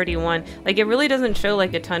just a 31. Like, it really doesn't show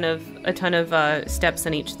like a ton of steps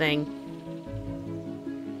in each thing.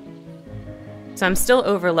 So I'm still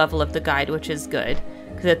over level of the guide, which is good,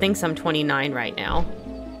 because it thinks I'm 29 right now.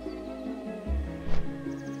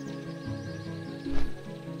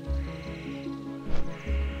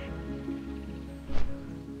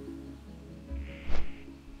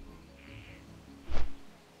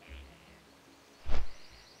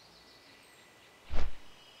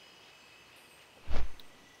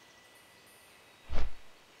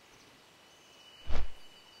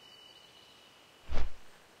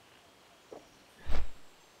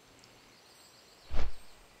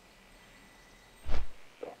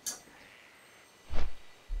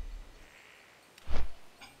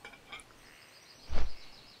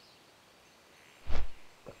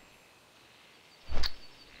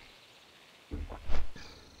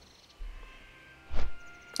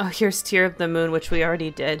 Oh, here's Tear of the Moon, which we already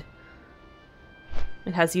did.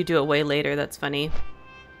 It has you do it way later, that's funny.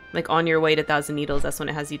 Like, on your way to 1,000 Needles, that's when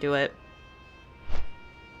it has you do it.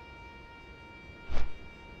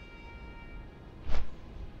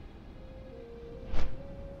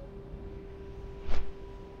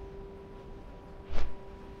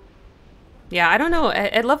 Yeah, I don't know.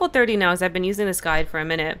 At level 30 now, as I've been using this guide for a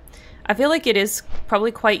minute, I feel like it is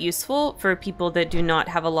probably quite useful for people that do not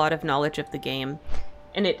have a lot of knowledge of the game.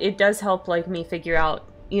 And it does help, like, me figure out,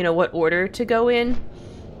 you know, what order to go in.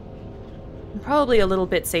 Probably a little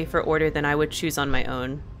bit safer order than I would choose on my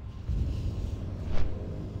own.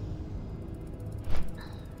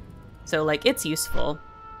 So, like, it's useful.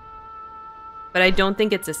 But I don't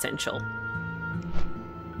think it's essential.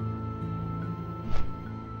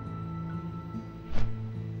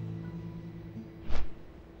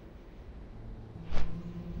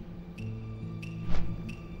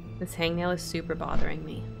 This hangnail is super bothering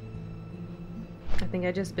me. I think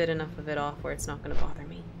I just bit enough of it off where it's not going to bother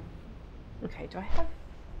me. Okay, do I have...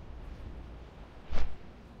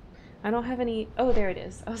 I don't have any... Oh, there it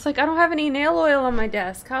is. I was like, I don't have any nail oil on my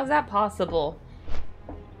desk. How's that possible?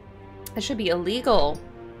 It should be illegal.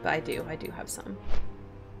 But I do have some.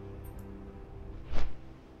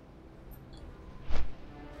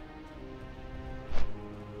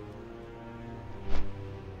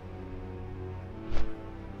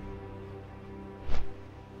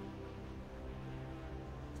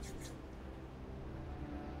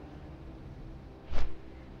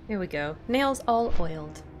 Here we go. Nails all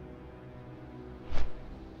oiled.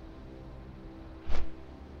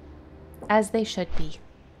 As they should be.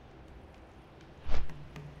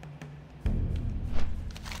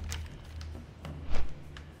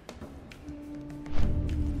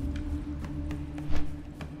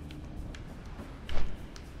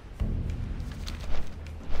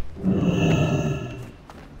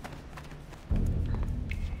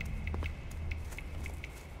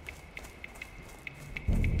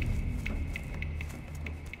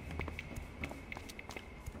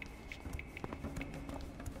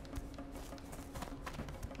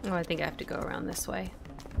 Oh, I think I have to go around this way.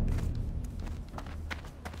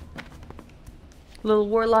 Little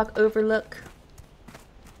warlock overlook.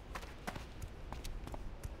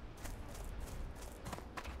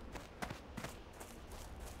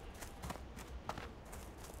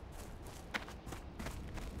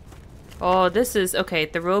 Oh, this is... Okay,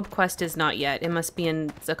 the robe quest is not yet. It must be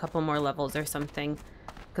in a couple more levels or something.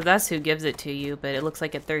 Because that's who gives it to you, but it looks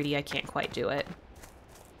like at 30 I can't quite do it.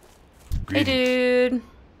 Greetings. Hey, dude.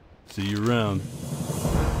 See you around.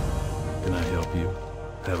 Can I help you?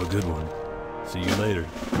 Have a good one. See you later.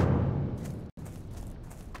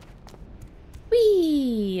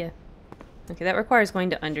 Whee! Okay, that requires going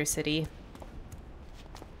to Undercity.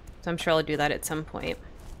 So I'm sure I'll do that at some point.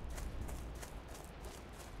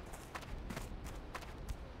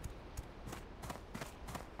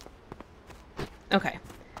 Okay.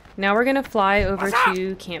 Now we're gonna fly over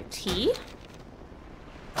to Camp T.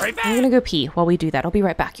 I'm gonna go pee while we do that. I'll be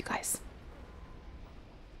right back, you guys.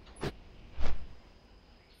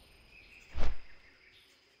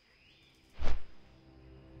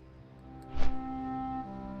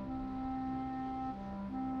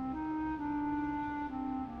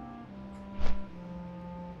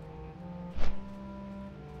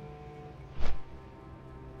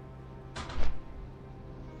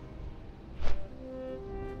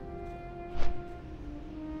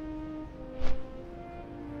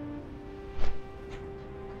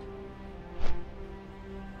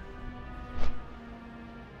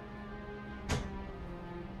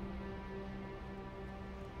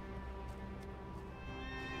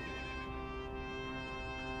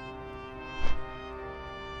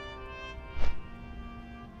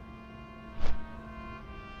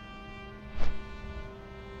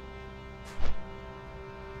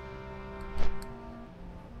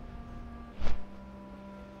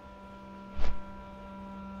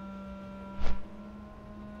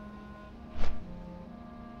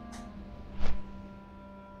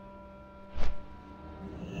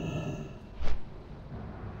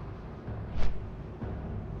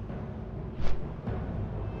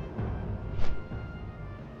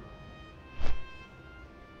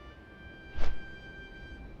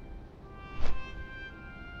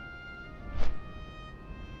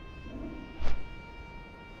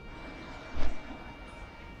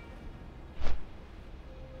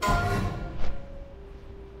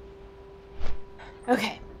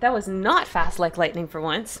 Okay, that was not fast like lightning for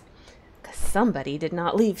once. Because somebody did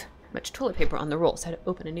not leave much toilet paper on the roll, so I had to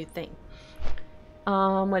open a new thing.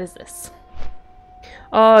 What is this?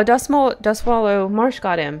 Oh, Dustwallow Marsh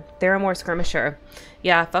got him. Theramore Skirmisher.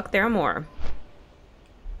 Yeah, fuck Theramore.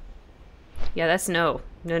 Yeah, that's no.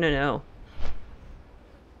 No, no, no.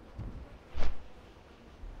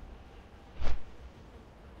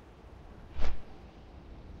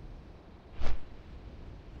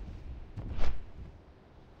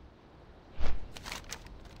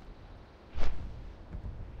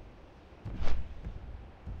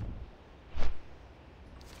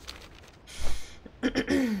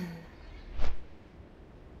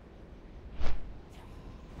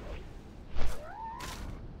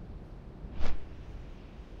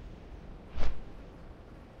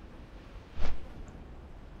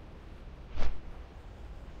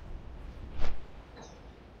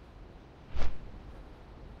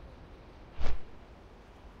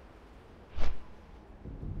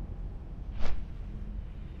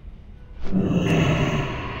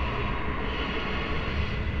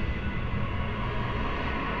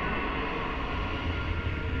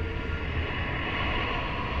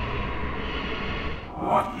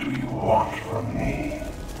 What do you want from me?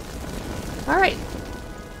 Alright.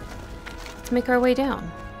 Let's make our way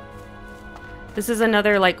down. This is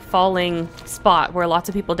another, like, falling spot where lots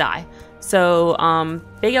of people die. So,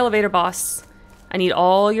 big elevator boss. I need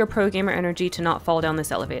all your pro gamer energy to not fall down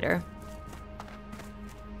this elevator.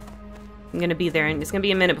 I'm gonna be there, and it's gonna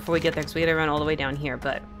be a minute before we get there because we gotta run all the way down here,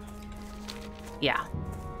 but... yeah.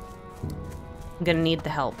 I'm gonna need the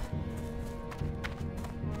help.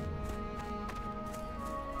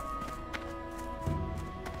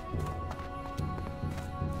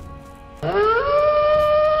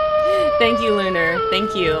 Thank you, Lunar.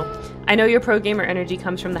 Thank you. I know your pro gamer energy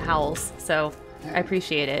comes from the howls, so I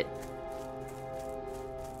appreciate it.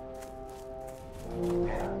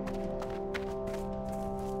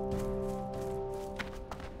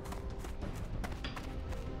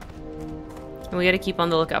 And we gotta keep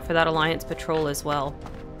on the lookout for that Alliance patrol as well.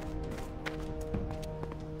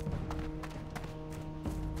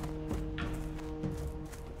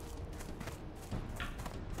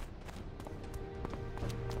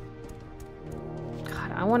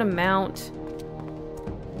 God, I want to mount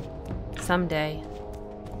someday.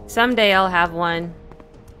 Someday I'll have one.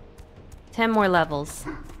 10 more levels.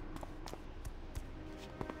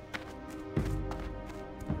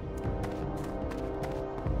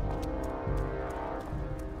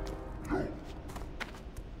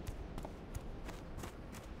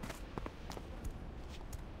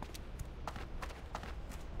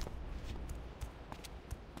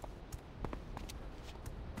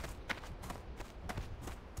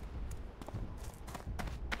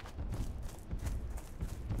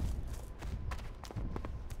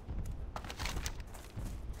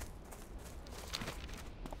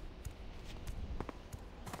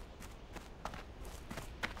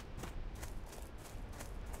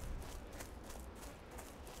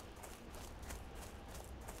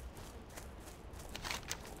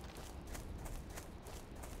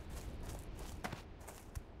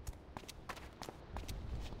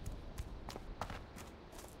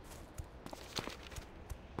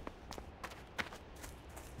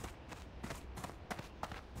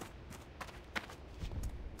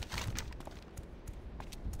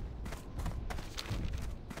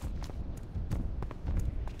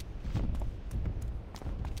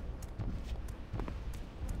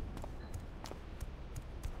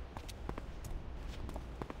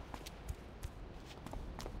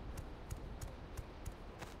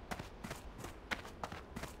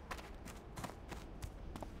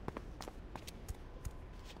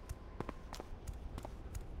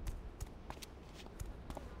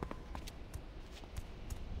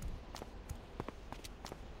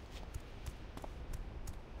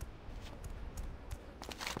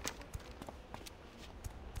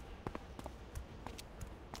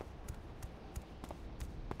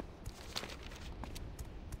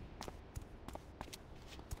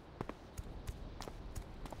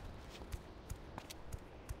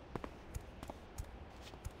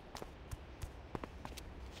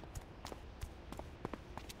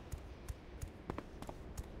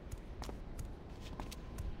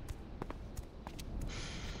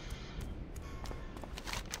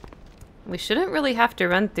 We shouldn't really have to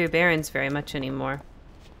run through Barrens very much anymore.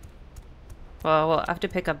 Well, we'll have to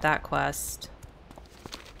pick up that quest.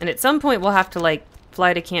 And at some point we'll have to, like,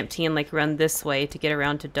 fly to Camp T and, like, run this way to get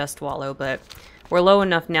around to Dust Wallow, but we're low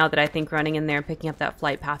enough now that I think running in there and picking up that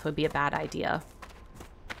flight path would be a bad idea.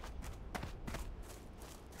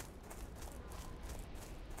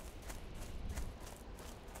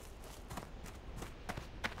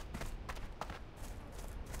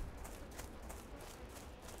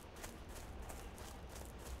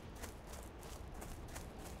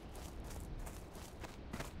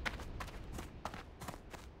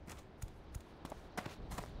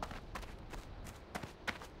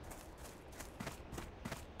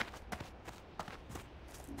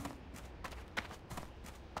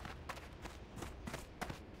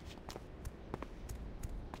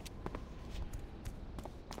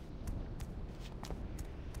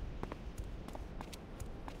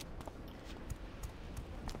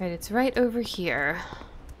 Right, it's right over here.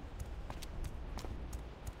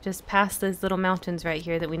 Just past those little mountains right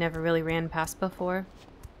here that we never really ran past before.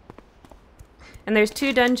 And there's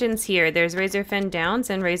two dungeons here. There's Razorfen Downs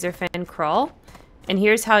and Razorfen Crawl. And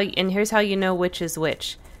here's how you know which is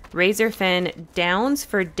which. Razorfen Downs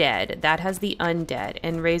for dead. That has the undead.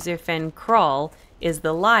 And Razorfen Crawl is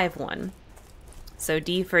the live one. So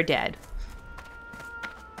D for dead.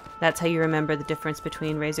 That's how you remember the difference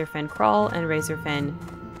between Razorfen Crawl and Razorfen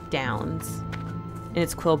Downs in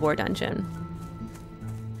its Quillbore dungeon.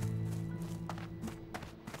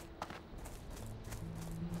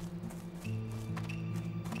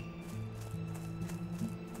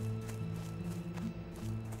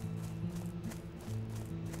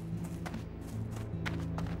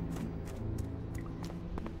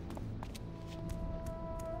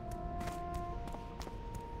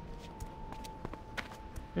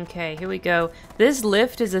 Okay, here we go. This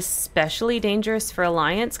lift is especially dangerous for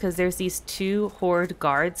Alliance because there's these two Horde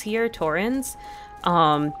guards here, Taurens.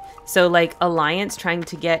 So like Alliance trying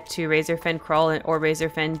to get to Razorfen Crawl or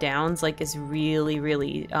Razorfen Downs like is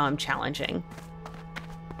really challenging.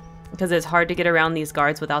 Because it's hard to get around these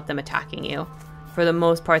guards without them attacking you. For the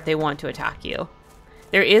most part, they want to attack you.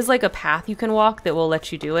 There is like a path you can walk that will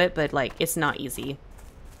let you do it, but like it's not easy.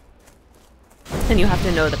 And you have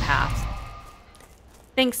to know the path.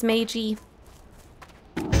 Thanks, Meiji.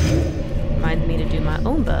 Reminds me to do my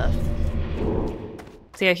own buff.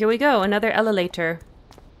 So yeah, here we go. Another elevator.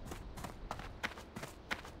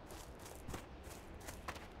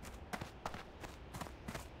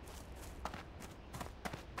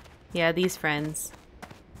 Yeah, these friends.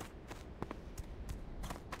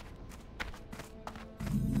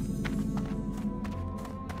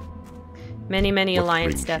 Many, many What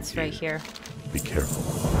alliance brings you deaths right here? here. Be careful.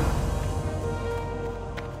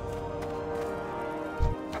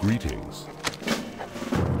 Greetings.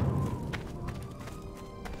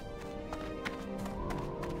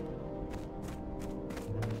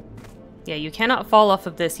 Yeah, you cannot fall off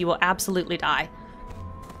of this. You will absolutely die.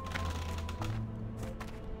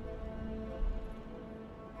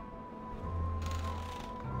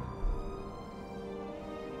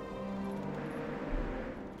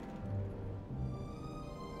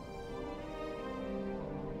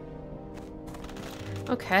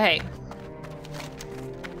 Okay.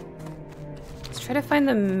 Let's try to find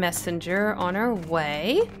the messenger on our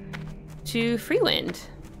way to Freewind.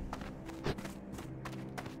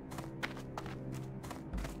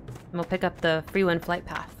 And we'll pick up the Freewind flight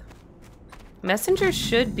path. Messenger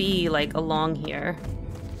should be, like, along here.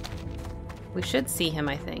 We should see him,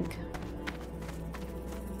 I think.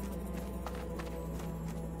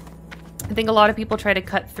 I think a lot of people try to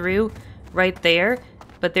cut through right there,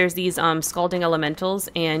 but there's these scalding elementals,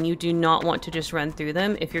 and you do not want to just run through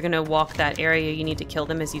them. If you're going to walk that area, you need to kill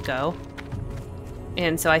them as you go.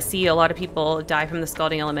 And so I see a lot of people die from the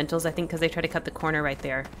scalding elementals, I think because they try to cut the corner right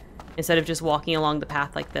there, instead of just walking along the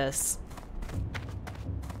path like this.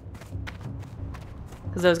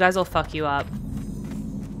 Because those guys will fuck you up.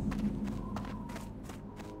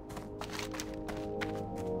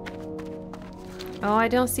 Oh, I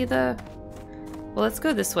don't see the... Well, let's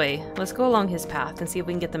go this way. Let's go along his path and see if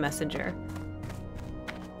we can get the messenger.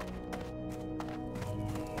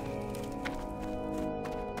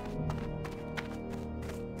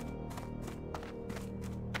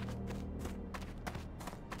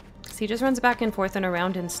 So he just runs back and forth and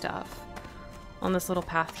around and stuff on this little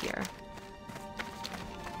path here.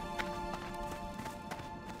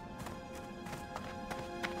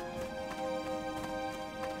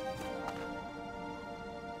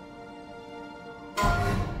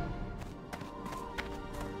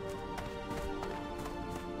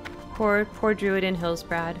 Poor druid in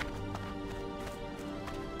Hillsbrad.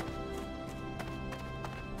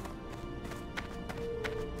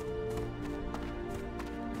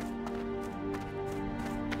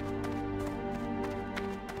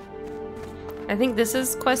 I think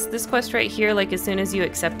this quest right here, like as soon as you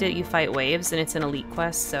accept it, you fight waves, and it's an elite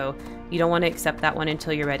quest, so you don't want to accept that one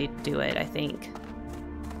until you're ready to do it, I think.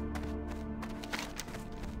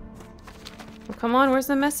 Well, come on, where's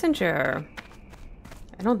the messenger?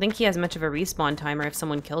 I don't think he has much of a respawn timer if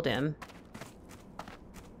someone killed him.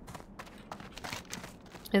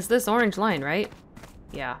 Is this orange line, right?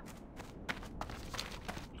 Yeah.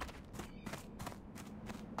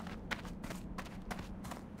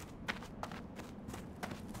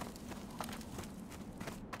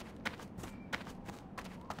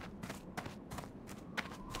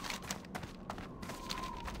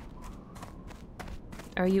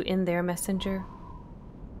 Are you in there, messenger?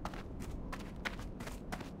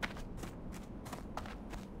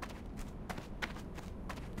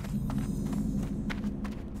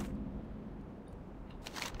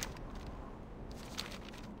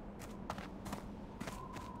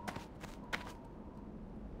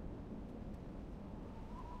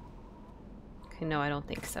 Okay, no, I don't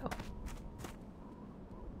think so.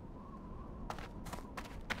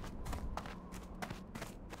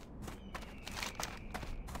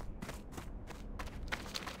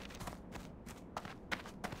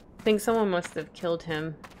 I think someone must have killed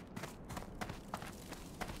him.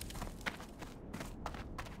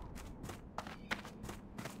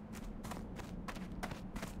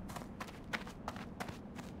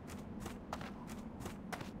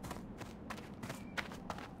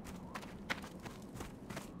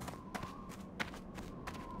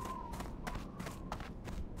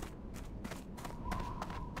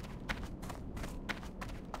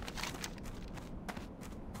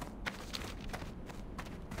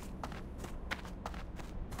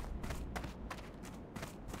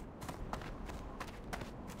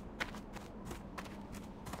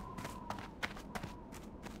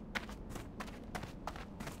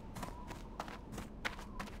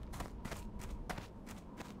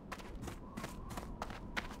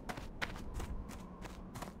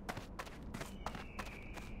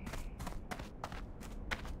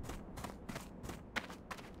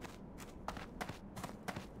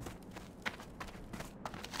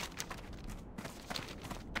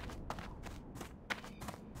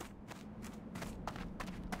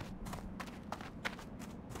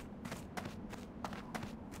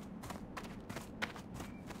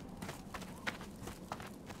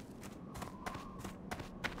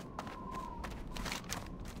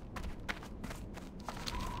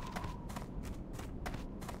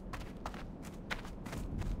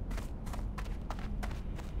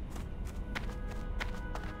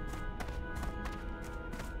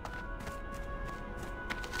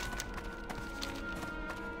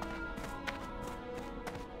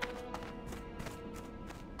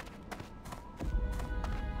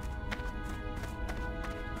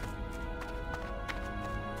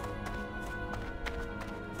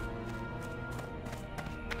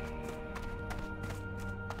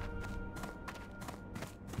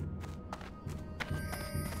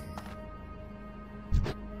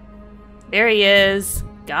 There he is.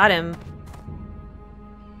 Got him.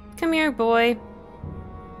 Come here, boy.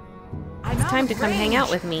 It's time to come hang out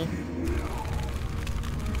with me.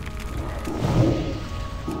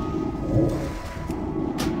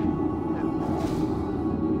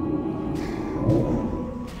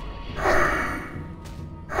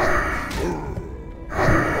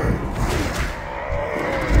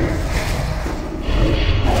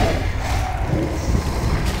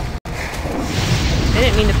 I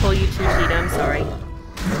didn't mean to pull you too, Cheetah. I'm sorry.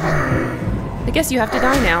 I guess you have to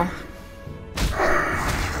die now.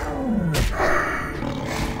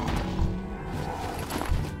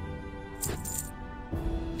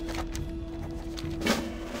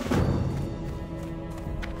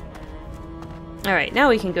 Alright, now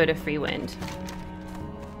we can go to Freewind.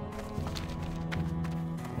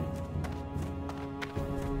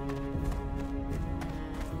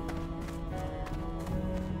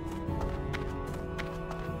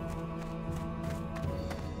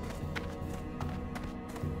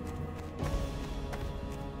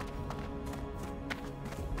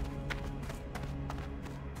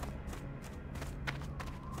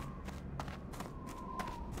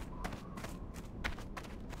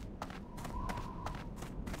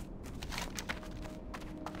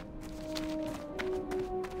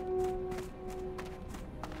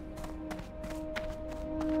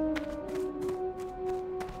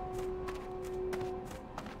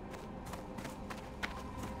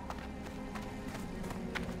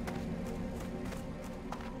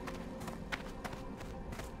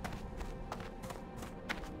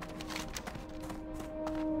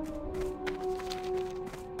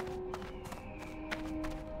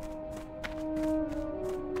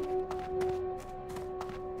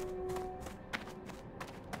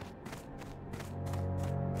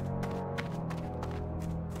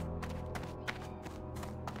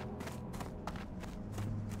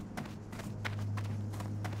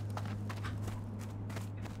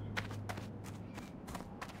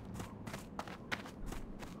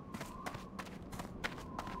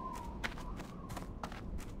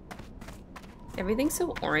 Everything's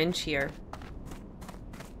so orange here.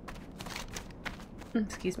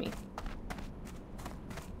 Excuse me.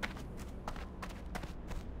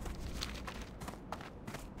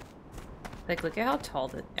 Like, look at how tall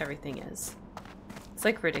that everything is. It's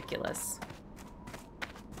like ridiculous.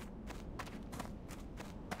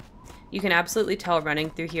 You can absolutely tell running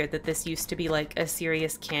through here that this used to be like a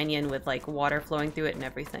serious canyon with like water flowing through it and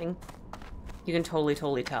everything. You can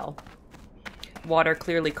totally tell. Water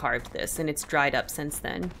clearly carved this, and it's dried up since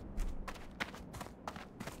then.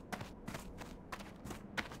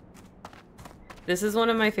 This is one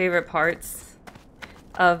of my favorite parts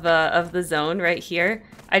of the zone right here.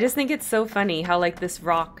 I just think it's so funny how like this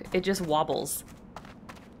rock, it just wobbles.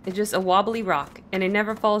 It's just a wobbly rock, and it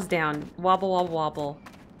never falls down. Wobble, wobble, wobble.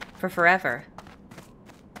 For forever.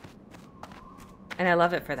 And I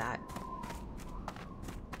love it for that.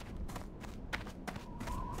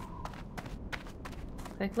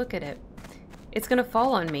 Like, look at it. It's gonna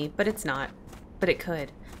fall on me, but it's not. But it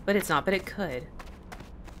could. But it's not, but it could.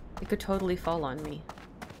 It could totally fall on me.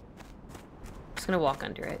 I'm just gonna walk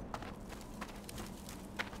under it.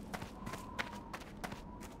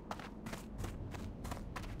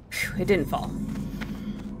 Phew, it didn't fall.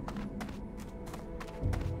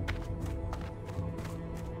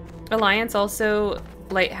 Alliance also,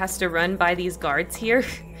 like, has to run by these guards here.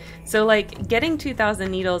 So, like, getting 2,000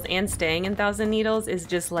 needles and staying in 1,000 needles is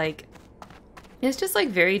just, like... It's just, like,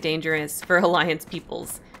 very dangerous for Alliance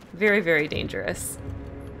peoples. Very dangerous.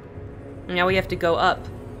 Now we have to go up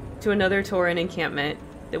to another Tauren encampment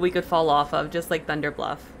that we could fall off of, just like Thunder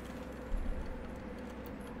Bluff.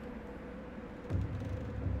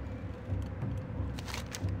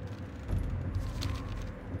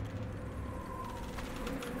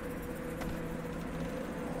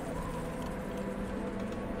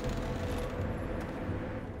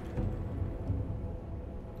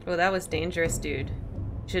 Oh, that was dangerous, dude.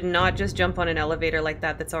 Should not just jump on an elevator like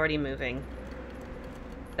that that's already moving.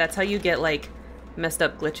 That's how you get, like, messed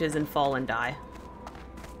up glitches and fall and die.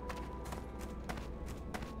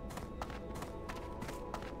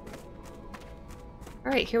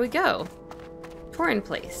 Alright, here we go. Tauren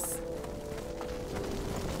Place.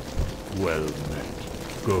 Well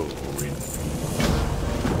met. Go in peace.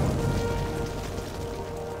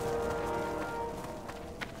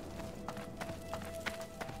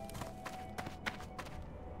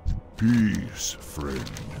 Peace,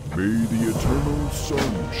 friend. May the eternal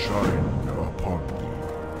sun shine upon thee.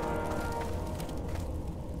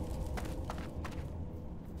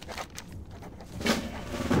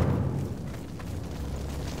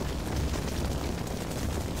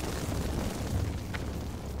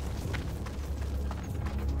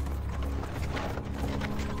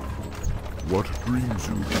 What brings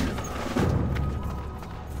you here?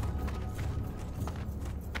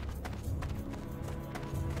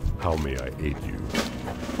 How may I aid you?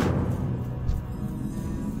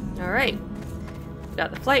 Alright. We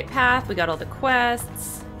got the flight path, we got all the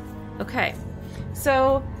quests. Okay.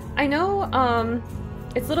 So, I know,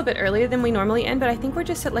 it's a little bit earlier than we normally end, but I think we're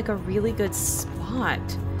just at, like, a really good spot.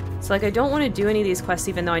 So, like, I don't want to do any of these quests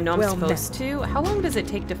even though I know I'm supposed to. How long does it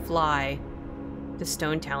take to fly to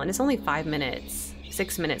Stone Talon? It's only 5 minutes.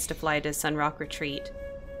 6 minutes to fly to Sunrock Retreat.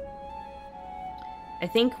 I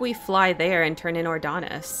think we fly there and turn in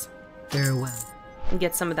Ordonis. Farewell. And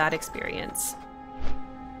get some of that experience.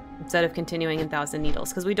 Instead of continuing in Thousand Needles.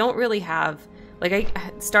 Because we don't really have... Like,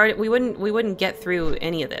 we wouldn't get through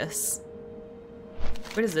any of this.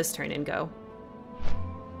 Where does this turn in go?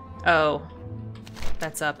 Oh.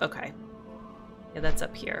 That's up. Okay. Yeah, that's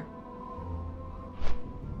up here.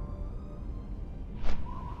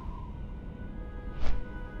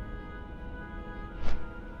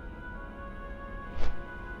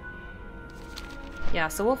 Yeah,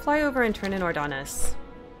 so we'll fly over and turn in Ordonis.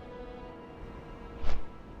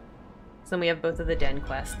 So then we have both of the Den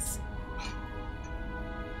quests.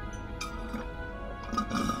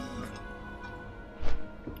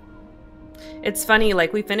 It's funny,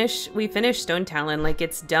 like, we finish Stone Talon, like,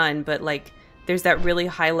 it's done, but, like, there's that really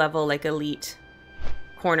high level, like, elite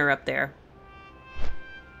corner up there.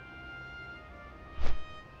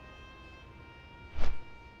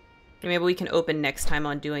 Maybe we can open next time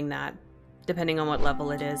on doing that, depending on what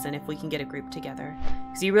level it is and if we can get a group together.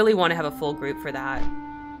 Because you really want to have a full group for that.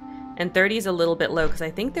 And 30 is a little bit low, because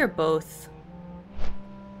I think they're both...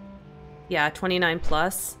 Yeah, 29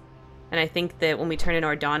 plus. And I think that when we turn in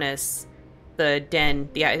Ordonis... The Den,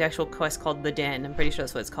 the actual quest called the Den, I'm pretty sure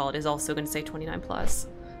that's what it's called, is also going to say 29 plus.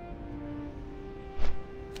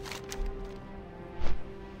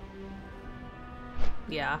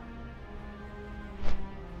 Yeah.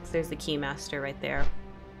 So there's the Keymaster right there.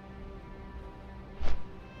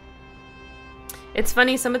 It's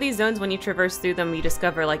funny, some of these zones, when you traverse through them, you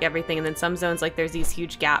discover, like, everything, and then some zones, like, there's these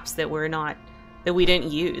huge gaps that we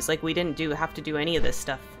didn't use. Like, we didn't have to do any of this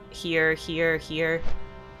stuff here, here, here.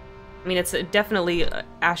 I mean, it's definitely,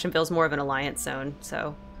 Ashenvale's more of an alliance zone,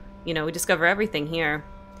 so, you know, we discover everything here.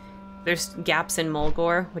 There's gaps in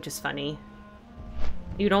Mulgore, which is funny.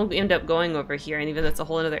 You don't end up going over here, and even that's a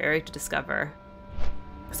whole other area to discover.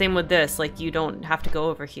 Same with this, like, you don't have to go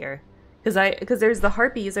over here. Because there's the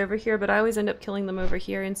harpies over here, but I always end up killing them over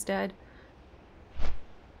here instead.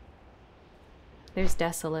 There's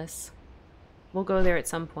Desolus. We'll go there at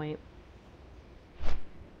some point.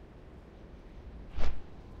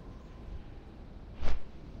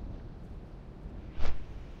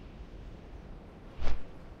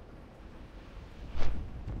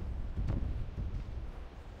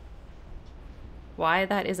 Why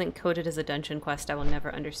that isn't coded as a dungeon quest, I will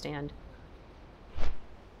never understand.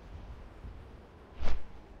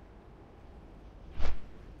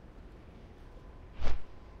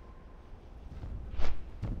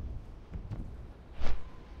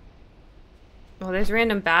 Oh, there's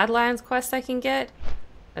random Badlands quests I can get.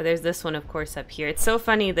 Oh, there's this one, of course, up here. It's so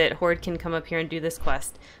funny that Horde can come up here and do this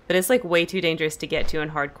quest, but it's, like, way too dangerous to get to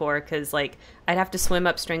in hardcore, because, like, I'd have to swim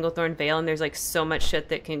up Stranglethorn Vale, and there's, like, so much shit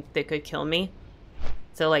that could kill me.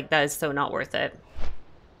 So, like, that is so not worth it.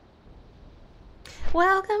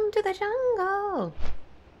 Welcome to the jungle!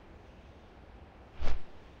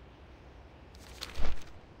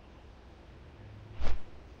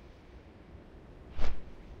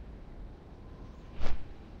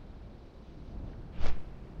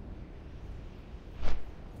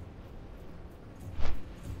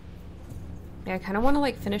 Yeah, I kind of want to,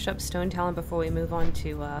 like, finish up Stone Talon before we move on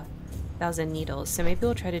to, Thousand Needles, so maybe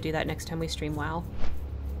we'll try to do that next time we stream WoW.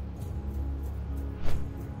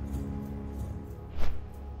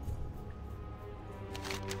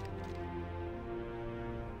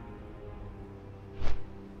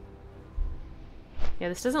 Yeah,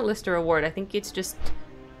 this doesn't list a reward. I think it's just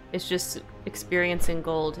experience in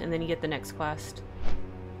gold, and then you get the next quest.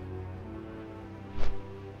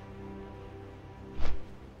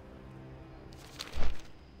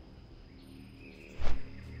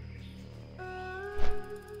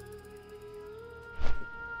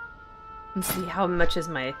 Let's see, how much is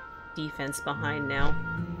my defense behind now?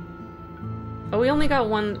 Oh, we only got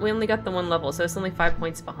the one level, so it's only 5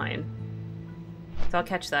 points behind. So I'll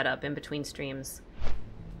catch that up in between streams.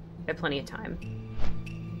 I have plenty of time.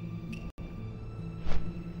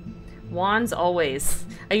 Wands, always.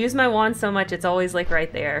 I use my wand so much, it's always, like,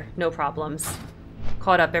 right there. No problems.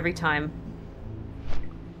 Caught up every time.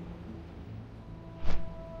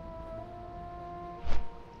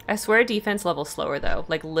 I swear defense levels slower though,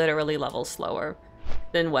 like literally levels slower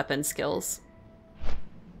than weapon skills.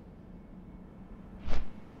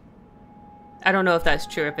 I don't know if that's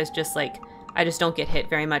true, if it's just like, I just don't get hit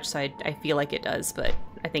very much, so I feel like it does, but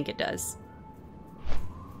I think it does.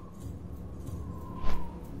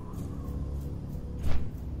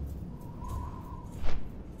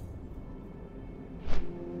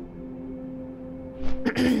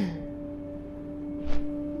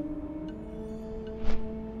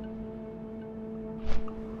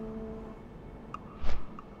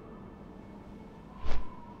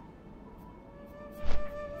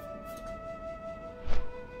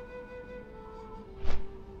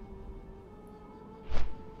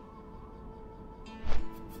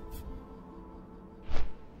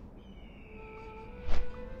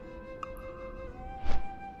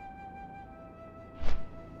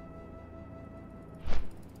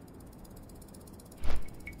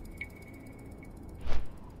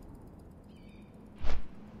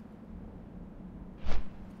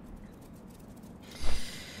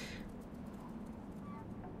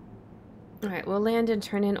 Alright, we'll land and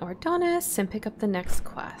turn in Ordonis and pick up the next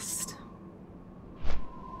quest.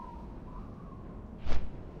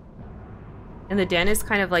 And the den is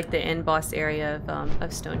kind of like the end boss area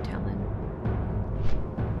of Stone Talon.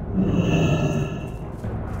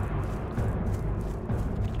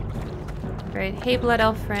 Right, hey Blood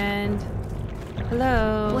Elf friend.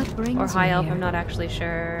 Hello. What brings or hi you Elf, here? I'm not actually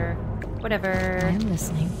sure. Whatever. I'm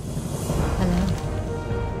listening. Hello.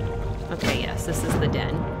 Okay, yes, this is the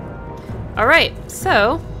den. Alright,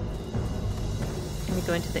 so let me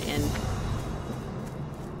go into the inn.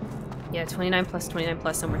 Yeah, 29 plus 29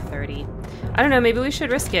 plus, and we're 30. I don't know, maybe we should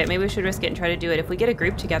risk it. Maybe we should risk it and try to do it. If we get a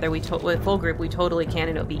group together, with full group, we totally can,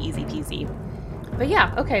 and it'll be easy peasy. But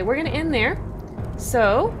yeah, okay, we're gonna end there.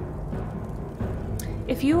 So,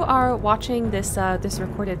 if you are watching this this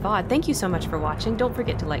recorded VOD, thank you so much for watching. Don't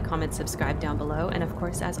forget to like, comment, subscribe down below, and of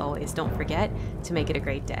course, as always, don't forget to make it a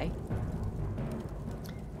great day.